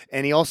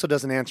 And he also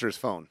doesn't answer his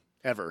phone.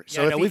 Ever.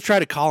 Yeah, so we've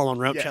tried to call him on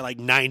Rump Chat like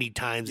 90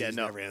 times. Yeah, he's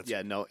never answered.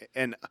 Yeah, no.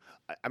 And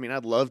I mean,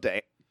 I'd love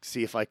to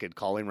see if I could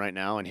call him right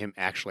now and him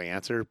actually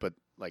answer, but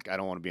like, I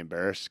don't want to be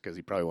embarrassed because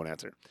he probably won't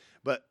answer.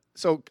 But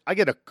so I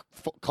get a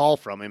call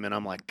from him, and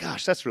I'm like,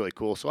 gosh, that's really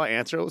cool. So I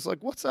answer. I was like,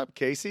 what's up,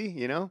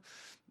 Casey?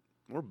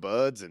 We're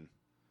buds. And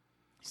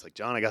he's like,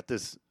 John, I got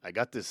this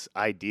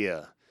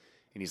idea.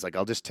 And he's like,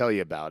 I'll just tell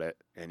you about it.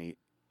 And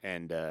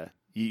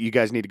you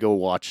guys need to go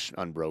watch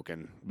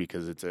Unbroken,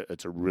 because it's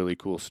a really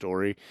cool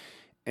story.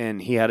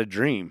 And he had a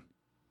dream.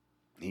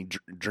 He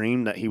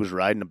dreamed that he was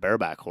riding a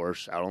bareback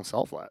horse out on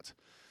Salt Flats.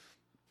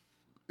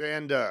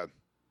 And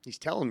he's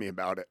telling me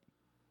about it.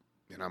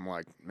 And I'm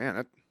like,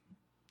 man,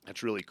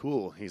 that's really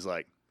cool. He's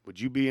like,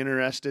 would you be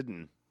interested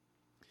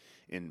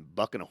in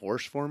bucking a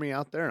horse for me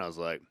out there? And I was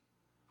like,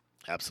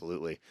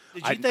 absolutely.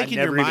 Did you think in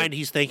your mind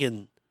he's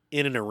thinking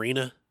in an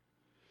arena?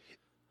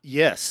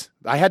 Yes.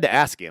 I had to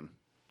ask him.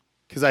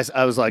 Because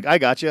I was like, I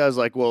got you. I was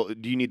like, well,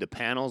 do you need the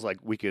panels? Like,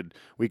 we could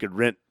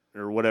rent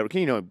or whatever,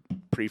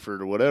 Preford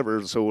or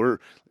whatever. So we're,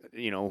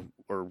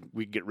 or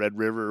we could get Red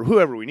River or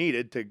whoever we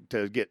needed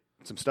to get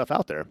some stuff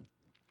out there.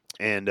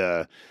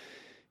 And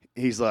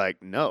he's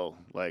like, no,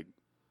 like,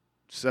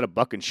 set a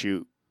buck and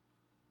shoot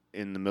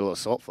in the middle of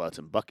Salt Flats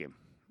and buck him.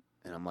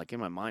 And I'm like, in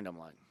my mind,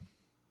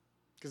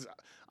 because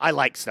I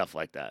like stuff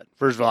like that.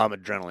 First of all, I'm an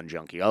adrenaline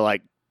junkie. I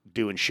like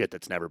doing shit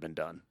that's never been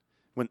done.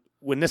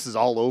 When this is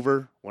all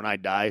over, when I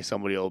die,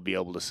 somebody will be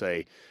able to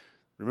say,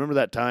 remember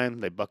that time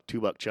they bucked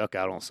 2-buck chuck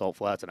out on Salt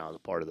Flats, and I was a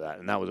part of that.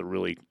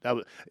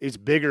 And it's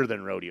bigger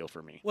than rodeo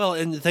for me. Well,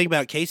 and the thing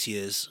about Casey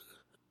is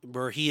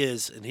where he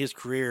is in his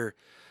career,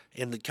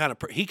 and the kind of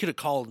he could have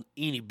called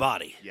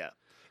anybody. Yeah,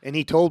 and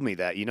he told me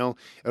that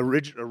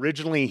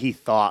originally he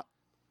thought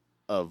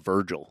of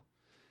Virgil,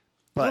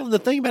 but the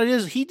thing about it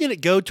is he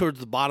didn't go towards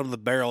the bottom of the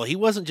barrel. He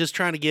wasn't just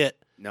trying to get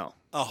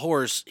a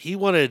horse. He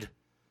wanted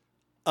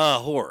a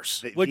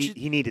horse, which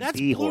he needed that's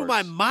the blew horse.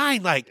 my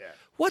mind. Like,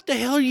 what the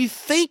hell are you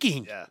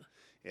thinking?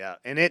 Yeah,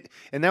 and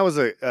that was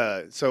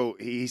so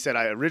he said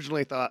I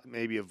originally thought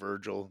maybe of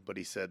Virgil, but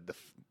he said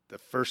the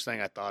first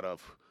thing I thought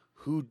of,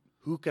 who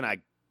can I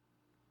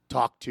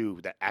talk to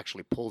that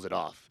actually pulls it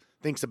off,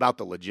 thinks about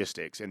the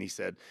logistics, and he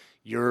said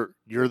you're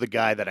the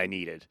guy that I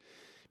needed,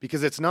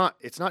 because it's not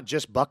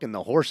just bucking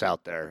the horse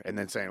out there and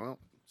then saying, well,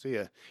 see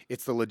ya.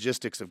 It's the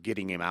logistics of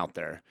getting him out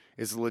there.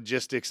 It's the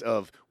logistics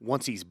of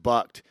once he's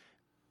bucked,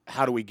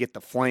 how do we get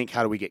the flank?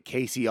 How do we get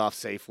Casey off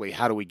safely?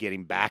 How do we get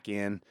him back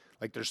in?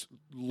 Like, there's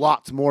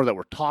lots more that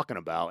we're talking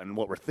about and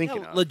what we're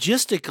thinking of.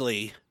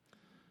 Logistically,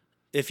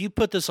 if you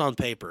put this on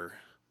paper,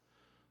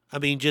 I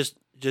mean, just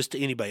to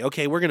anybody,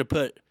 okay, we're going to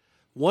put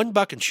one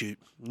buck and shoot,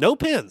 no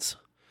pins,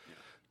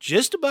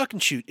 just a buck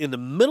and shoot in the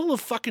middle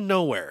of fucking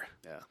nowhere.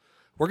 Yeah.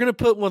 We're going to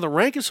put one of the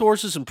rankest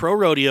horses in pro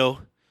rodeo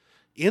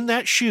in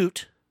that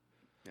chute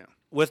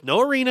with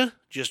no arena,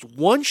 just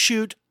one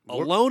chute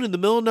alone in the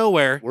middle of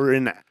nowhere. We're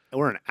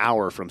an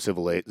hour from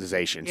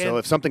civilization. So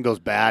if something goes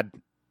bad,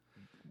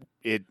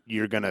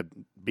 you're going to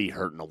be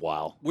hurt in a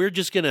while. We're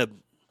just going to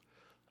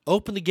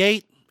open the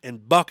gate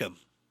and buck them.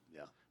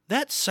 Yeah.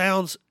 That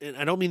sounds, and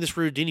I don't mean this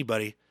rude to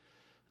anybody,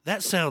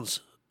 that sounds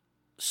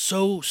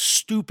so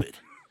stupid.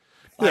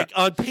 Like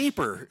on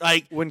paper,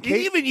 like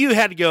even you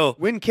had to go.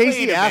 When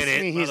Casey "Wait a asked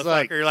minute, me, he's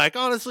like,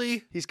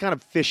 honestly, he's kind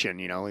of fishing,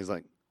 you know. He's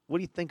like, "What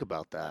do you think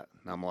about that?"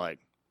 And I'm like,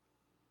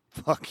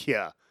 "Fuck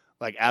yeah,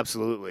 like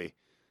absolutely."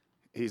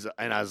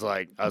 And I was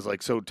like,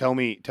 "So tell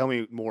me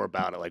more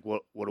about it. Like,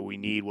 what do we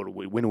need?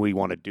 When do we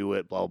want to do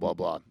it? Blah blah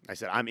blah." I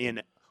said, "I'm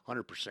in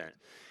 100%,"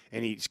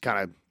 and he's kind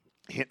of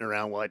hinting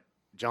around, "What,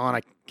 John?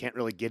 I can't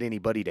really get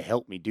anybody to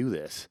help me do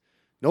this.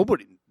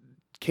 Nobody."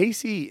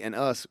 Casey and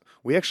us,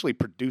 we actually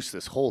produced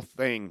this whole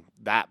thing,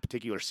 that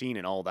particular scene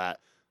and all that,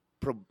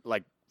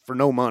 like for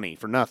no money,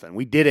 for nothing.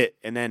 We did it,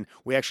 and then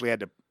we actually had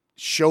to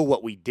show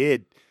what we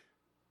did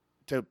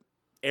to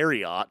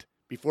Ariat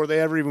before they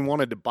ever even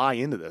wanted to buy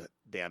into the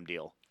damn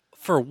deal.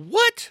 For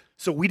what?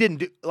 So we didn't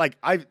do, like,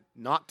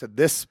 not to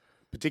this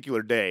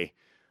particular day,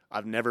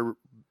 I've never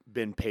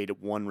been paid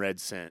 1 red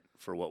cent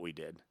for what we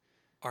did.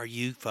 Are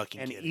you fucking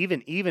and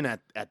kidding? even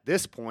at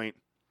this point,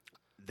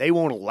 they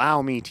won't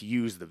allow me to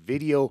use the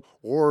video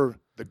or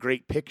the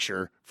great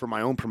picture for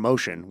my own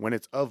promotion when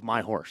it's of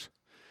my horse.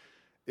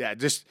 Yeah,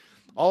 just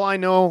all I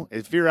know,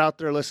 if you're out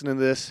there listening to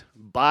this,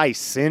 buy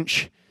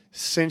Cinch.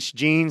 Cinch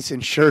jeans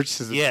and shirts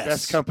is the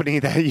best company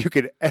that you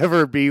could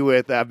ever be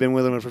with. I've been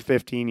with them for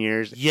 15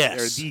 years. Yes.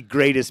 They're the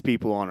greatest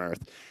people on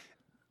earth.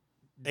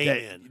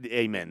 Amen.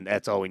 Amen.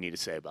 That's all we need to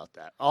say about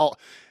that.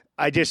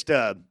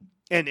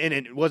 And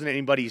it wasn't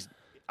anybody's.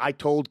 I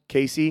told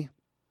Casey,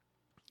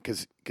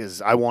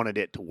 because I wanted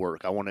it to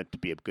work. I wanted it to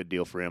be a good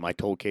deal for him. I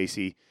told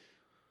Casey,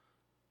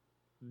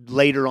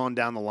 later on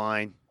down the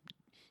line,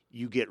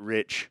 you get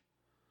rich,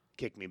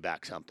 kick me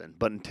back something.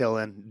 But until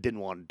then, didn't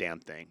want a damn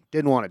thing.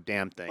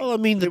 Well, I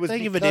mean, the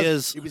thing of it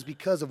is, it was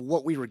because of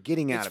what we were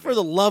getting out of it. It's for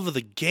the love of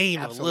the game,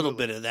 Absolutely. a little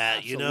bit of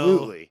that,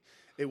 Absolutely.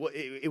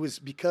 It was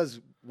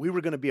because we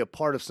were going to be a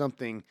part of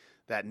something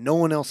that no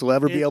one else will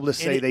ever be able to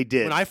say they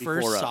did. When I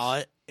first saw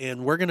it,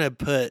 and we're going to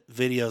put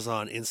videos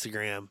on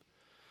Instagram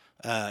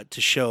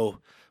to show.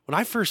 When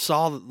I first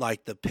saw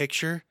like the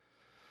picture,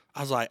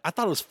 I was like, I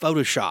thought it was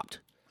photoshopped.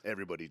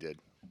 Everybody did.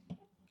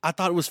 I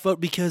thought it was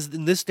because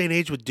in this day and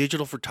age with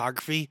digital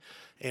photography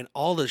and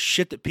all the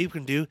shit that people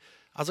can do,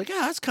 I was like,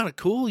 yeah, that's kind of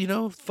cool,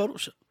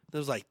 Photoshop. It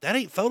was like, that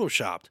ain't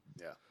photoshopped.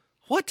 Yeah.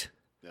 What?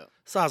 Yeah.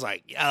 So I was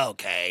like, yeah,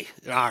 okay,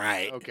 all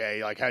right.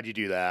 Okay, like how'd you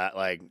do that?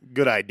 Like,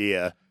 good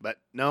idea, but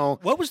no.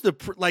 What was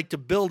to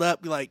build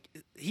up? Like,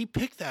 he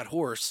picked that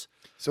horse.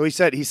 So he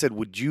said,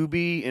 would you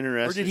be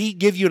interested? Or did he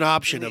give you an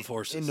option of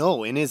horses?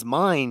 No, in his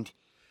mind,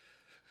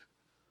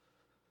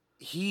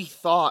 he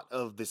thought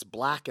of this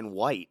black and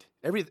white.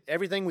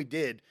 Everything we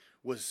did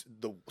was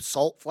the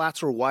salt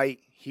flats were white.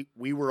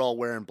 We were all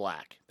wearing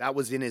black. That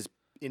was in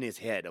his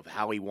head of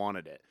how he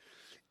wanted it.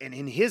 And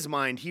in his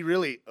mind, he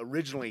really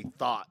originally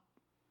thought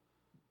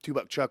Two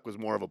Buck Chuck was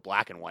more of a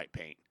black and white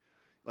paint.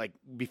 Like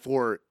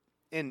before,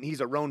 and he's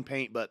a roan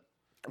paint, but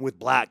with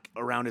black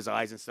around his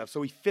eyes and stuff.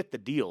 So he fit the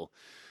deal.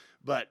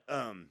 But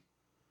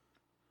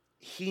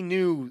he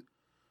knew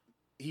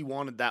he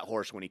wanted that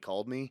horse when he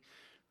called me.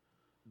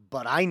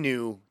 But I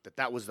knew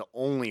that was the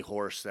only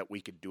horse that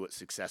we could do it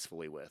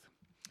successfully with.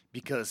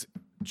 Because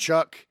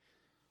Chuck,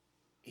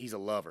 he's a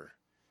lover.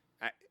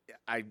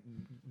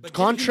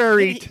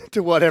 Contrary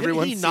to what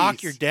everyone sees. Did he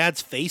knock your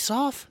dad's face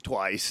off?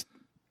 Twice.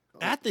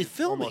 At the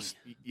filming?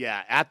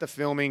 At the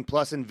filming.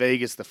 Plus in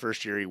Vegas the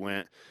first year he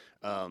went.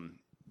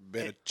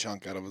 Bit a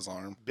chunk out of his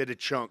arm. Bit a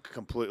chunk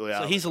completely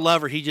out. So he's a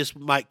lover. He just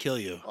might kill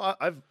you.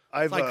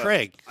 I've like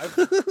Craig.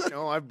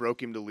 I've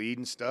broke him to lead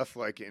and stuff,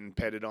 like, and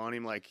petted on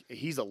him. Like,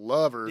 he's a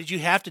lover. Did you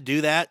have to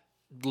do that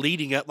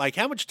leading up? Like,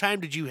 how much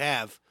time did you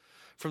have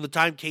from the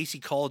time Casey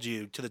called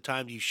you to the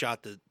time you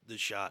shot the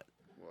shot?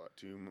 What,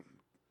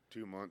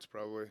 2 months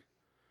probably?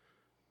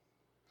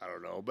 I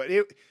don't know. But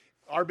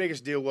our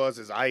biggest deal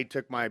is I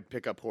took my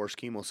pickup horse,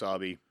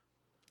 Kimosabi,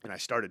 and I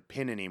started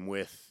pinning him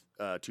with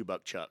Two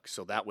Buck Chuck.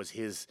 So that was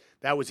his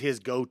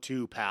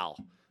go-to pal.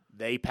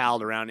 They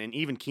palled around, and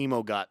even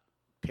Kimo got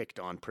picked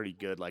on pretty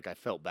good. Like, I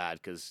felt bad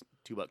because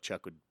Two Buck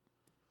Chuck would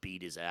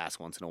beat his ass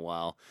once in a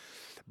while.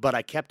 But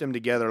I kept them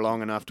together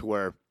long enough to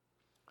where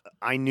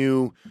I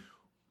knew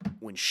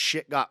when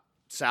shit got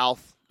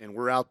south and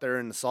we're out there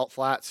in the salt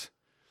flats,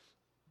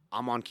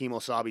 I'm on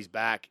Kimosabi's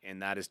back,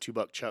 and that is Two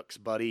Buck Chuck's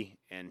buddy,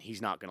 and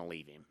he's not going to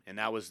leave him. And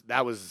that was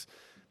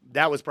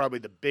probably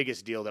the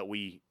biggest deal that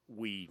we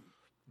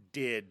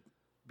did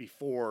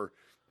before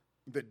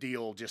the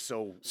deal. Just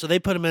so they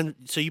put him in.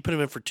 So you put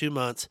him in for 2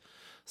 months.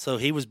 So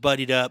he was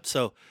buddied up.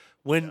 So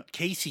when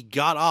Casey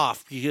got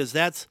off, because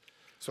that's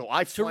so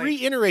I to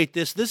reiterate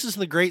this is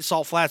in the Great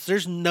Salt Flats.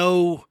 There's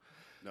no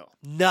No.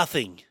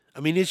 Nothing. I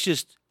mean, it's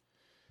just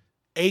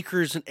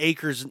acres and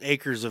acres and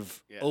acres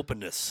of Yeah.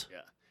 openness.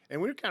 Yeah.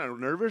 And we were kind of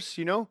nervous,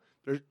 you know.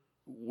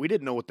 We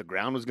didn't know what the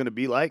ground was going to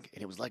be like,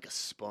 and it was like a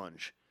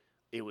sponge.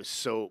 It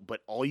was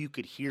but all you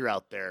could hear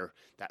out there,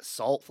 that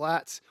salt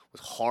flats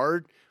was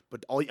hard,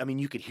 but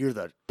you could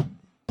hear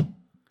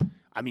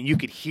you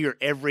could hear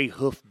every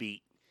hoof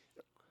beat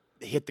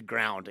hit the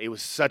ground. It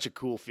was such a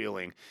cool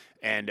feeling.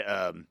 And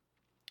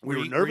we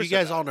were nervous. Were you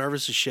guys about all it.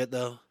 nervous as shit,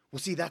 though? Well,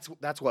 see, that's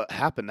what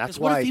happened. That's 'Cause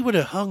what why if he would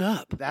have hung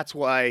up? that's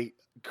why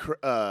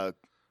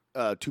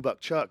Two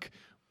Buck Chuck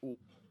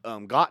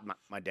got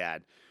my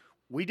dad.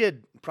 We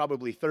did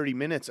probably 30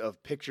 minutes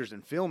of pictures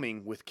and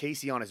filming with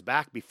Casey on his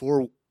back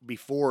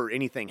before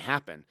anything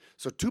happened.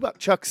 So Two Buck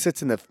Chuck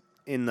sits in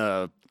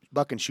the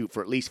buck and shoot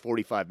for at least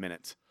 45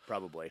 minutes,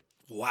 probably.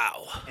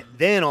 Wow. And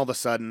then all of a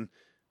sudden,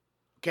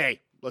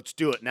 okay, let's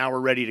do it. Now we're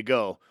ready to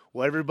go.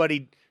 Well,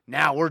 everybody,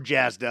 now we're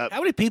jazzed up. How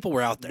many people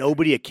were out there?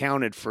 Nobody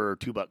accounted for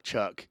Two Buck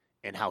Chuck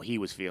and how he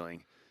was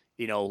feeling.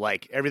 You know,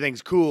 like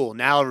everything's cool.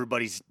 Now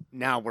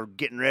we're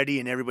getting ready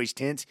and everybody's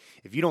tense.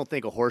 If you don't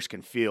think a horse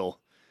can feel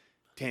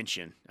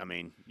tension, I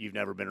mean, you've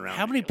never been around.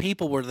 How many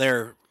people were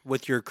there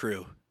with your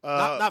crew?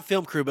 Not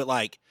film crew, but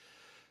like,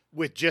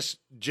 With just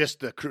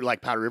the crew,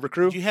 like Powder River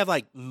crew? do you have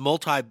like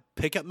multi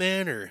pickup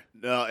men or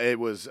No, it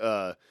was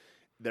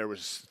there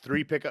was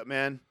 3 pickup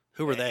men.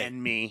 who were they?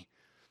 And me.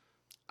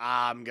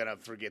 I'm gonna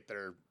forget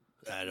their.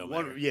 I don't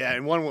One, matter. yeah,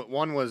 and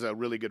one was a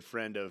really good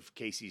friend of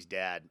Casey's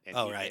dad. And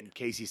Oh, right. And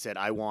Casey said,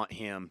 I want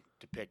him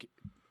to pick,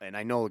 and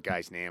I know the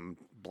guy's name,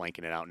 I'm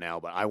blanking it out now,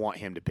 but I want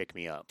him to pick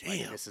me up. Like,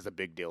 Damn. this is a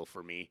big deal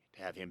for me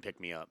to have him pick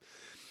me up.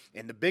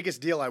 And the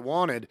biggest deal I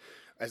wanted,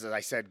 as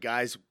I said,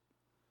 guys,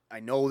 I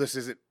know this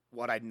isn't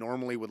what I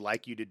normally would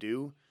like you to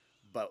do,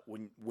 but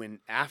when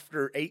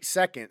after 8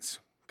 seconds,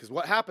 because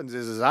what happens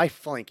is I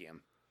flank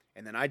him,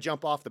 and then I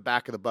jump off the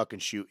back of the buck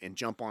and shoot and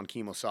jump on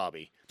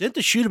Kemosabe. Didn't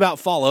the shoot about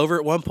fall over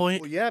at one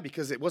point? Well, yeah,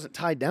 because it wasn't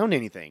tied down to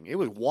anything. It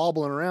was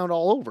wobbling around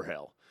all over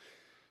hell.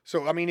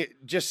 So, I mean,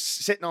 it just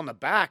sitting on the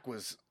back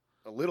was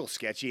a little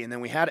sketchy. And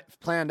then we had it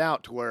planned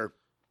out to where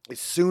as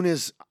soon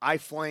as I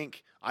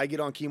flank, I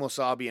get on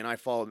Kemosabe and I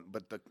fall.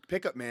 But the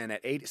pickup man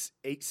at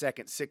 8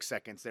 seconds, 6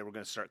 seconds, they were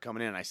going to start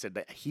coming in. I said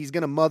that he's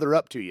going to mother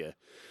up to you.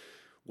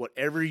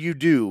 Whatever you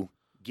do,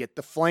 get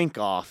the flank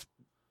off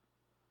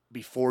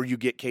before you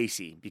get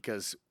Casey.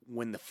 Because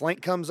when the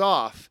flank comes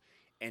off,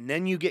 and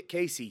then you get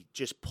Casey,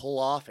 just pull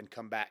off and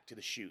come back to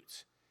the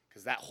chutes.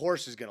 Because that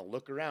horse is going to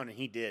look around, and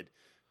he did.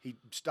 He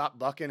stopped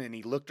bucking, and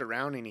he looked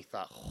around, and he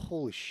thought,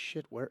 holy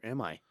shit, where am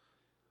I?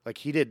 Like,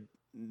 he didn't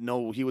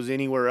know he was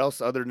anywhere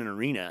else other than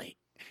arena.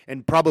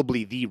 And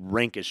probably the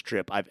rankest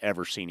trip I've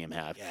ever seen him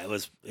have. Yeah, it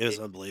was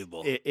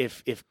unbelievable.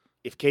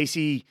 If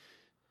Casey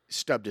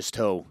stubbed his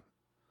toe,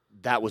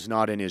 that was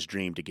not in his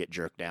dream to get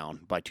jerked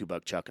down by Two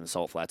Buck Chuck in the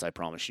Salt Flats, I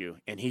promise you.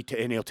 And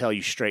he'll tell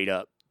you straight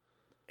up,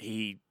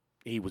 he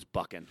was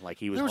bucking. Like,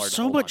 he was There hard was to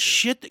so hold much on to.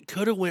 shit that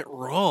could have went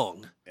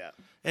wrong. Yeah.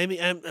 I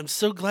mean, I'm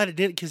so glad it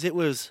didn't because it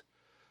was.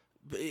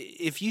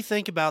 If you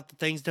think about the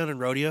things done in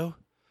rodeo,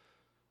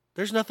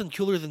 there's nothing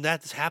cooler than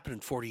that's happened in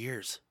 40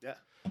 years. Yeah.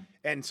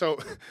 And so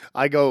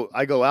I go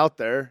out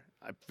there,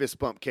 I fist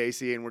bump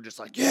Casey, and we're just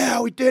like, yeah,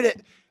 we did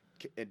it.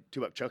 And Two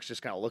Buck Chuck's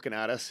just kind of looking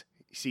at us.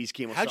 He sees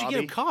Kemosabe. How'd you get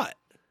him caught?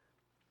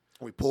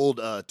 We pulled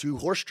 2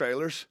 horse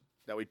trailers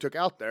that we took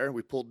out there.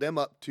 We pulled them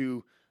up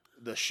to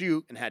the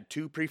chute and had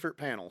 2 prefert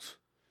panels.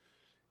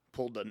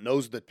 Pulled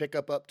the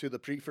pickup up to the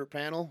prefert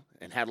panel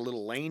and had a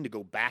little lane to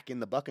go back in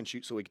the buck and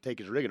shoot so we could take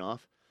his rigging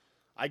off.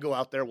 I go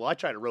out there. Well, I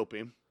try to rope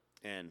him,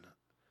 and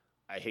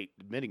I hate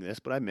admitting this,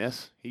 but I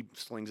miss. He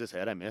slings his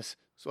head. I miss.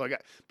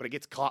 But it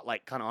gets caught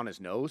like kind of on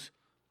his nose,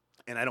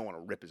 and I don't want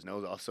to rip his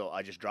nose off, so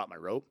I just drop my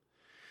rope.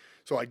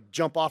 So I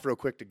jump off real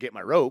quick to get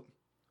my rope.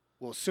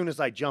 Well, as soon as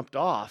I jumped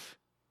off,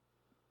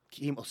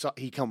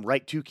 he come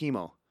right to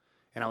Chemo,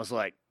 and I was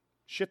like,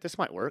 shit, this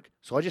might work.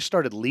 So I just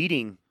started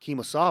leading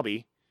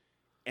Kemosabe,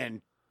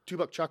 and Two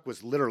Buck Chuck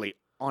was literally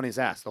on his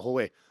ass the whole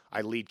way.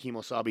 I lead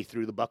Kemosabe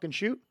through the buck and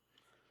shoot.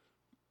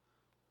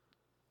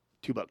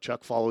 Two Buck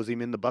Chuck follows him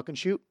in the buck and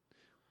shoot.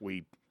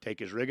 We take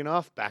his rigging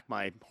off, back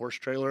my horse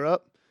trailer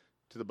up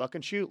to the buck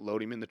and shoot,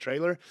 load him in the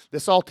trailer.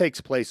 This all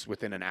takes place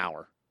within an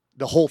hour.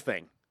 The whole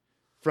thing,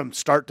 from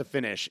start to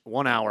finish,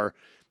 1 hour,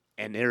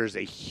 and there is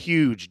a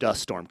huge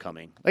dust storm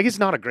coming. Like, it's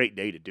not a great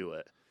day to do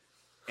it.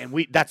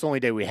 And that's the only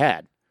day we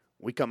had.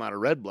 We come out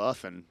of Red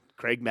Bluff, and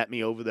Craig met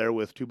me over there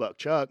with Two Buck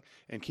Chuck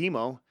and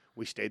Chemo.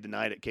 We stayed the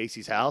night at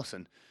Casey's house,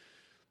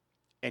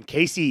 and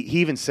Casey,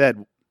 he even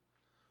said,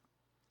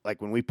 like,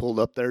 when we pulled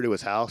up there to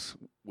his house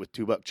with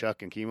Two Buck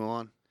Chuck and Chemo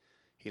on,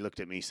 he looked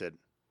at me and said,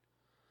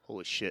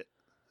 holy shit,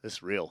 this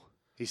is real.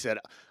 He said,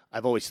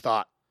 I've always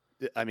thought,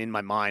 I'm in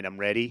my mind, I'm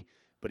ready.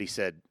 But he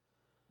said,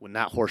 when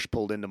that horse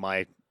pulled into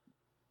my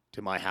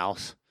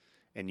house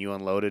and you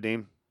unloaded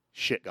him,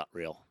 shit got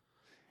real.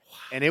 Wow.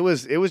 And it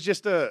was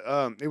just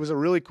a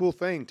really cool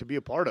thing to be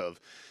a part of.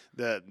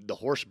 The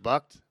horse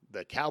bucked,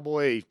 the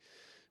cowboy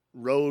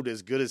rode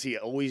as good as he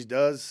always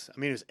does. I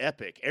mean, it was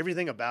epic.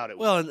 Everything about it.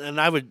 Well, and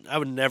I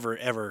would never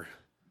ever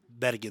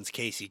bet against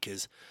Casey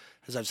because,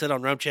 as I've said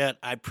on Rump Chat,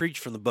 I preach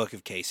from the book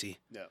of Casey.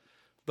 Yeah.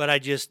 But I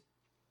just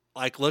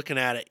like looking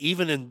at it,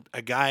 even in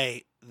a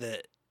guy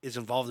that is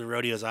involved in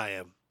rodeo as I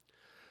am,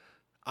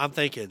 I'm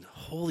thinking,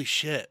 holy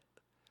shit,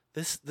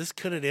 this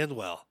couldn't end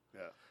well.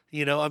 Yeah.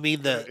 You know, I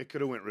mean, It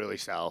could have went really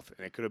south,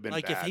 and it could have been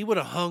like bad. if he would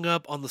have hung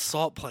up on the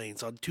Salt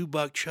Plains on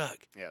 $2 Chuck.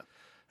 Yeah.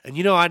 And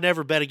you know, I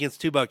never bet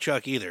against $2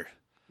 Chuck either.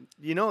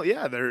 You know,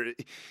 yeah, they're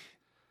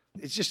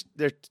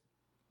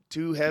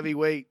two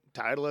heavyweight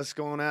titleists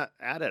going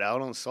at it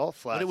out on Salt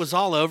Flats. But it was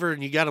all over,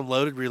 and you got him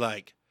loaded. We're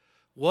like,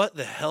 what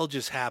the hell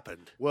just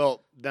happened?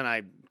 Well, then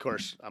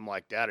I'm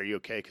like, Dad, are you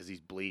okay? Because he's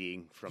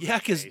bleeding from Yeah, the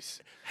because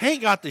face.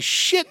 Hank got the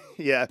shit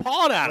Yeah.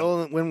 pawed out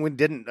of him. Well, when we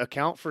didn't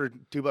account for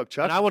 $2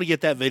 Chuck. And I want to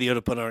get that video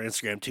to put on our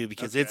Instagram too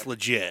because Okay. it's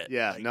legit.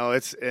 Yeah, Like, no,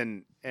 it's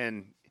and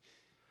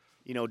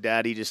you know,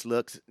 Daddy just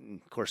looks.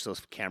 And of course,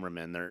 those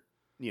cameramen, they're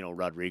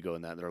Rodrigo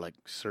and that. They're like,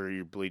 "Sir,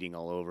 you're bleeding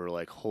all over."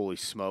 Like, holy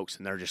smokes!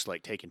 And they're just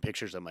like taking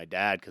pictures of my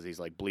dad because he's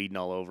like bleeding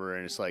all over.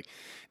 And it's like,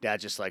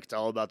 Dad's just like, "It's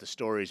all about the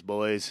stories,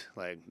 boys.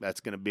 Like,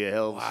 that's gonna be a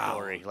hell of a wow,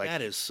 story." Like,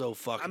 that is so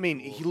fucking. I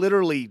mean, cool. he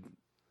literally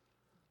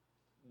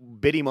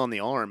bit him on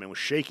the arm and was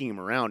shaking him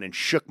around and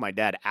shook my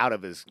dad out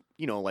of his.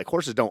 You know, like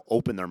horses don't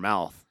open their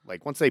mouth.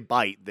 Like once they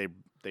bite, they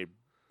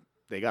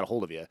got a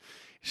hold of you.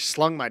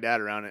 Slung my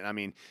dad around, and I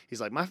mean, he's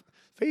like, my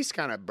face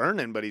kind of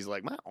burning, but he's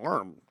like, my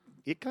arm,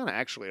 it kind of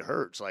actually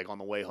hurts. Like on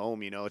the way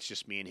home, it's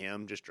just me and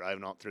him just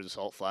driving out through the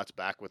Salt Flats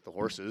back with the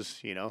horses,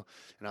 and I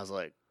was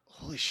like,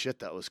 holy shit,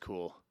 that was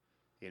cool,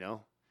 I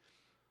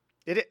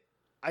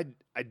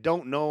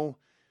don't know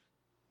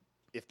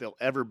if there'll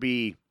ever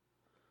be.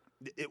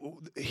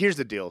 Here's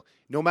the deal: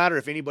 no matter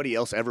if anybody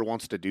else ever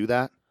wants to do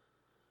that,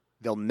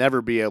 they'll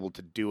never be able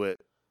to do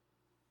it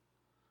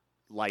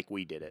like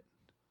we did it.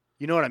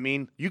 You know what I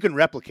mean? You can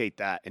replicate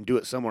that and do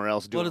it somewhere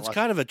else. Well, it's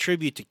kind of a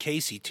tribute to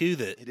Casey too.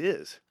 That it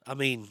is. I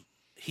mean,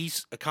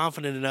 he's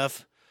confident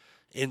enough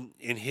in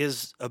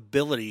his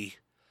ability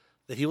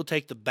that he will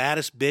take the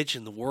baddest bitch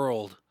in the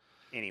world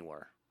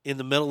Anywhere. in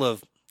the middle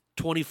of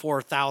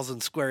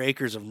 24,000 square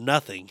acres of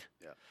nothing,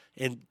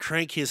 and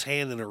crank his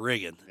hand in a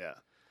rigging. Yeah.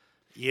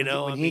 You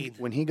know,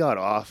 when he got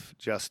off,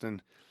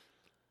 Justin,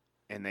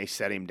 and they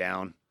set him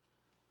down,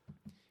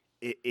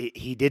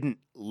 he didn't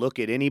look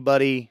at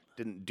anybody,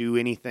 didn't do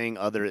anything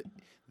other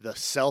the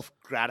self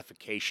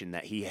gratification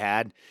that he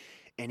had,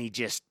 and he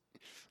just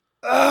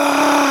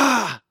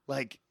and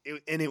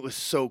it was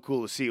so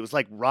cool to see. It was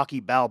like Rocky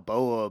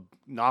Balboa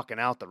knocking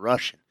out the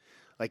Russian.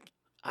 Like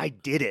I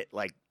did it.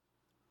 Like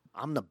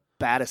I'm the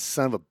baddest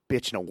son of a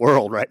bitch in the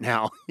world right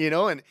now,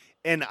 and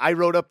I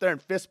rode up there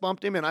and fist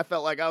bumped him, and I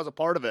felt like I was a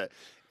part of it,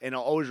 and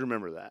I'll always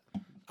remember that.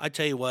 I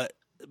tell you what,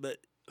 but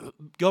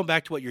going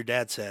back to what your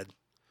dad said,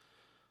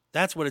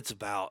 that's what it's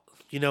about.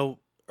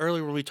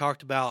 Earlier when we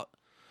talked about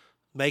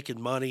making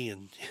money,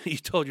 and you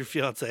told your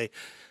fiance,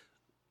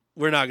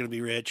 we're not going to be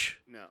rich.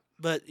 No.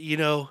 But,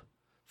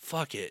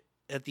 fuck it.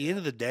 At the end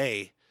of the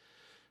day,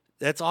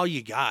 that's all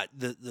you got.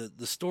 The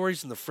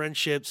stories and the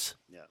friendships,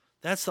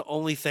 that's the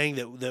only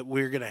thing that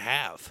we're going to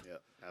have.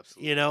 Yeah,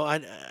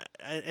 absolutely.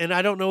 And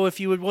I don't know if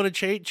you would want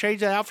to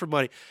change that out for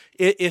money.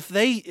 If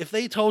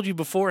they told you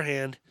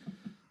beforehand,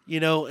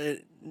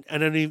 I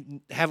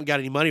haven't got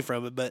any money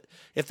from it, but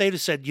if they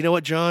just said, you know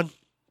what, John,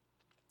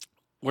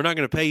 we're not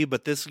going to pay you,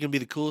 but this is going to be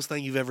the coolest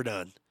thing you've ever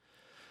done.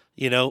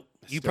 You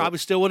probably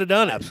still would have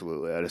done it.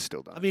 Absolutely, I'd have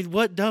still done it. I mean,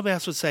 what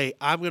dumbass would say,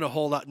 I'm going to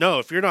hold out? No,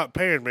 if you're not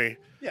paying me.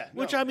 Yeah.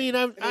 Which, no. I mean,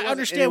 I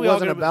understand. It We all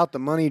wasn't about the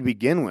money to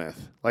begin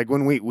with. Like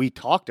when we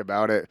talked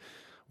about it,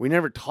 we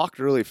never talked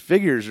really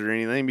figures or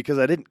anything because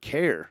I didn't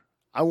care.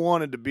 I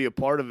wanted to be a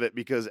part of it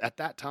because at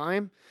that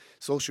time,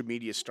 social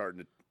media is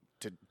starting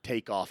to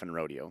take off in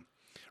rodeo.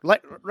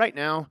 Like right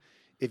now,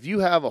 if you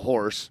have a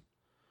horse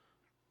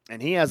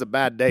and he has a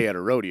bad day at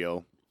a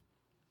rodeo,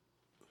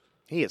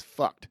 he is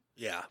fucked.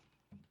 Yeah.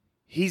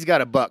 He's got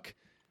to buck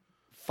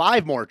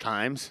 5 more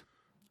times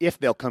if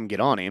they'll come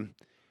get on him.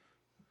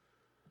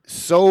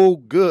 So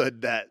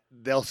good that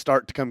they'll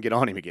start to come get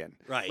on him again.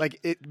 Right.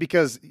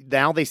 Because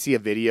now they see a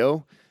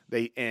video,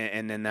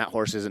 and then that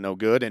horse isn't no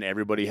good, and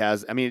everybody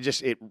has. I mean,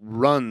 it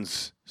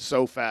runs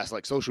so fast.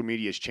 Like social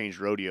media has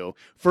changed rodeo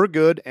for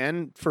good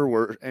and for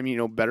worse. I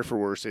mean, better for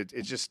worse.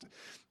 It's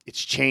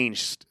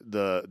changed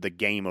the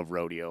game of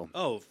rodeo.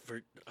 Oh,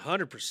 for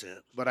 100%.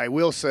 But I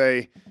will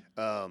say,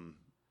 our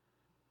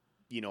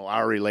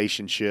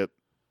relationship,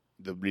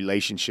 the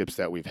relationships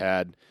that we've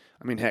had.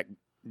 I mean, heck,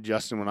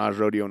 Justin, when I was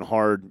rodeoing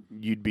hard,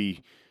 you'd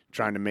be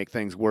trying to make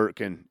things work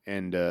and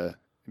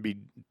be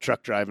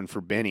truck driving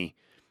for Benny.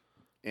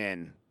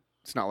 And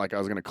it's not like I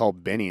was going to call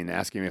Benny and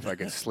ask him if I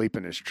could sleep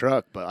in his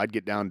truck, but I'd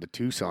get down to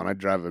Tucson. I'd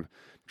drive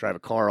a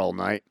car all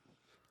night,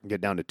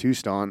 get down to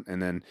Tucson,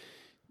 and then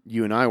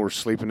you and I were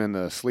sleeping in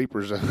the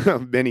sleepers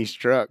of Benny's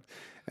truck.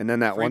 And then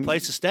that Free one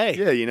place to stay.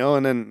 Yeah,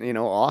 and then,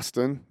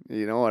 Austin,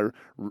 I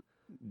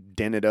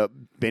dented up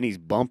Benny's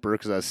bumper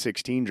because I was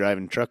 16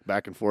 driving truck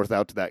back and forth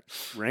out to that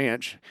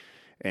ranch.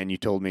 And you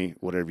told me,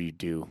 whatever you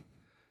do,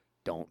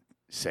 don't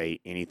say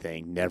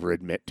anything, never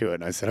admit to it.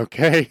 And I said,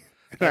 okay.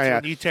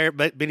 That's when you tear.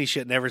 But Benny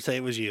should never say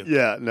it was you.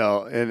 Yeah,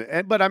 no,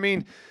 and but I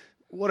mean,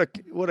 what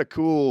a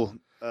cool.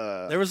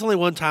 There was only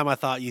one time I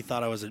thought you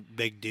thought I was a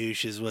big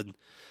douche is when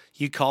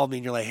you called me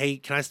and you're like, "Hey,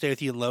 can I stay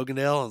with you in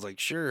Logandale?" I was like,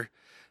 "Sure."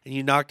 And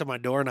you knocked on my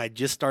door, and I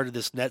just started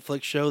this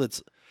Netflix show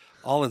that's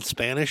all in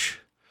Spanish.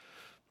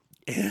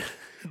 And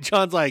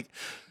John's like,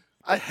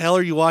 "The hell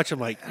are you watching?" I'm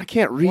like, I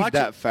can't read Watch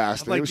that it.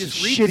 fast. I'm And like, it was the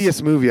just read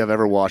shittiest movie I've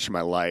ever watched in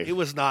my life. it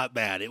was not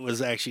bad. It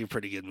was actually a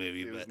pretty good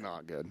movie. It was But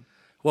not good.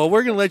 well,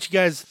 we're gonna let you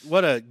guys.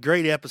 What a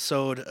great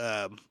episode!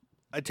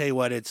 I tell you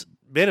what, it's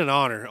been an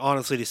honor,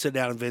 honestly, to sit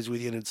down and visit with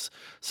you, and it's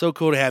so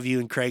cool to have you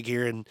and Craig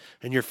here, and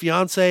your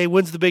fiance.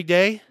 When's the big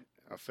day?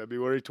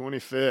 February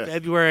 25th.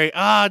 February.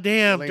 Ah,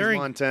 damn. Billings, During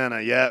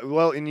Montana. Yeah.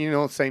 Well,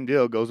 and same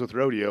deal goes with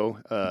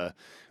rodeo.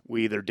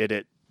 We either did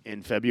it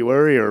in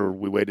February or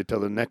we waited till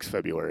the next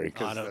February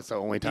because that's the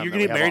only time you're that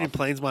gonna we get have married in off.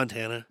 Plains,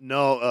 Montana.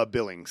 No,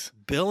 Billings.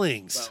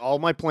 Billings. All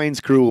my Plains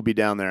crew will be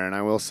down there, and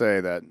I will say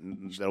that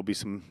there'll be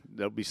some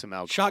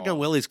alcohol. Shotgun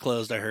Willie's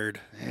closed. I heard.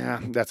 Yeah,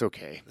 that's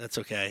okay. That's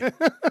okay.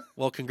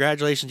 Well,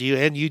 congratulations to you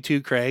and you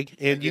too, Craig.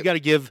 And you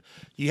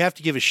have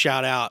to give a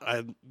shout out.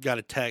 I got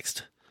a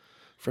text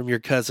from your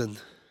cousin.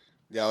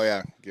 Oh,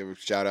 yeah. Give a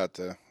shout out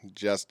to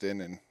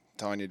Justin and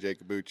Tanya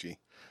Jacobucci.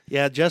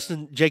 Yeah,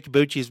 Justin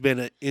Jacobucci has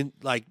been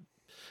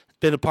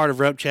a part of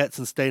Rump Chat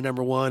since day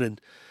number one,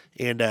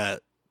 and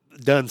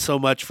done so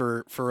much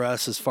for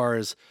us as far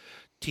as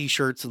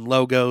T-shirts and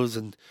logos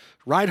and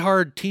Ride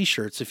Hard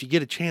T-shirts. If you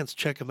get a chance,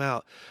 check them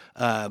out.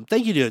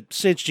 Thank you to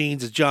Cinch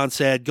Jeans, as John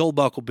said, Gold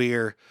Buckle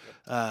Beer,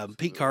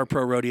 Pete Carr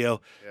Pro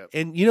Rodeo. Yep.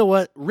 And you know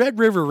what? Red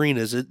River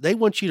Arenas, they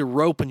want you to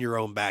rope in your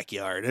own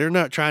backyard. They're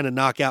not trying to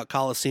knock out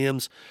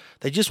coliseums.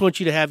 They just want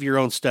you to have your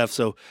own stuff.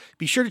 So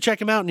be sure to check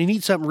them out. And you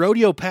need something,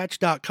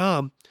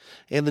 rodeopatch.com.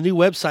 And the new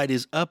website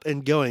is up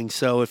and going.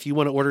 So if you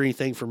want to order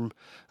anything from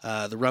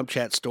the Rump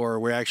Chat store,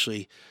 we're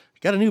actually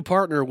got a new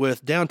partner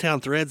with Downtown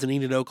Threads in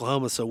Enid,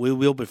 Oklahoma. So we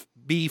will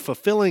be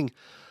fulfilling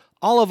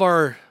all of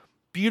our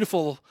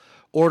beautiful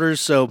orders.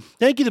 So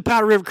thank you to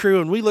Powder River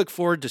crew, and we look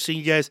forward to seeing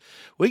you guys.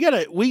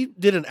 We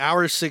did an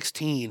hour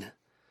 16,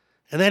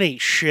 and that ain't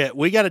shit.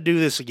 We got to do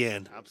this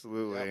again.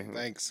 Absolutely.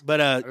 Thanks.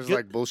 But I was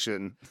like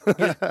bullshitting.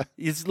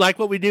 it's like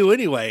what we do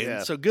anyway. Yeah.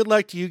 And so good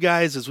luck to you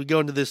guys as we go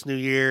into this new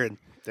year, and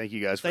Thank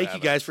you guys for thank you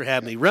guys for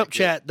having me.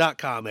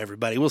 Rumpchat.com,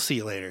 everybody. We'll see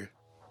you later.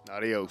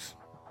 Adios.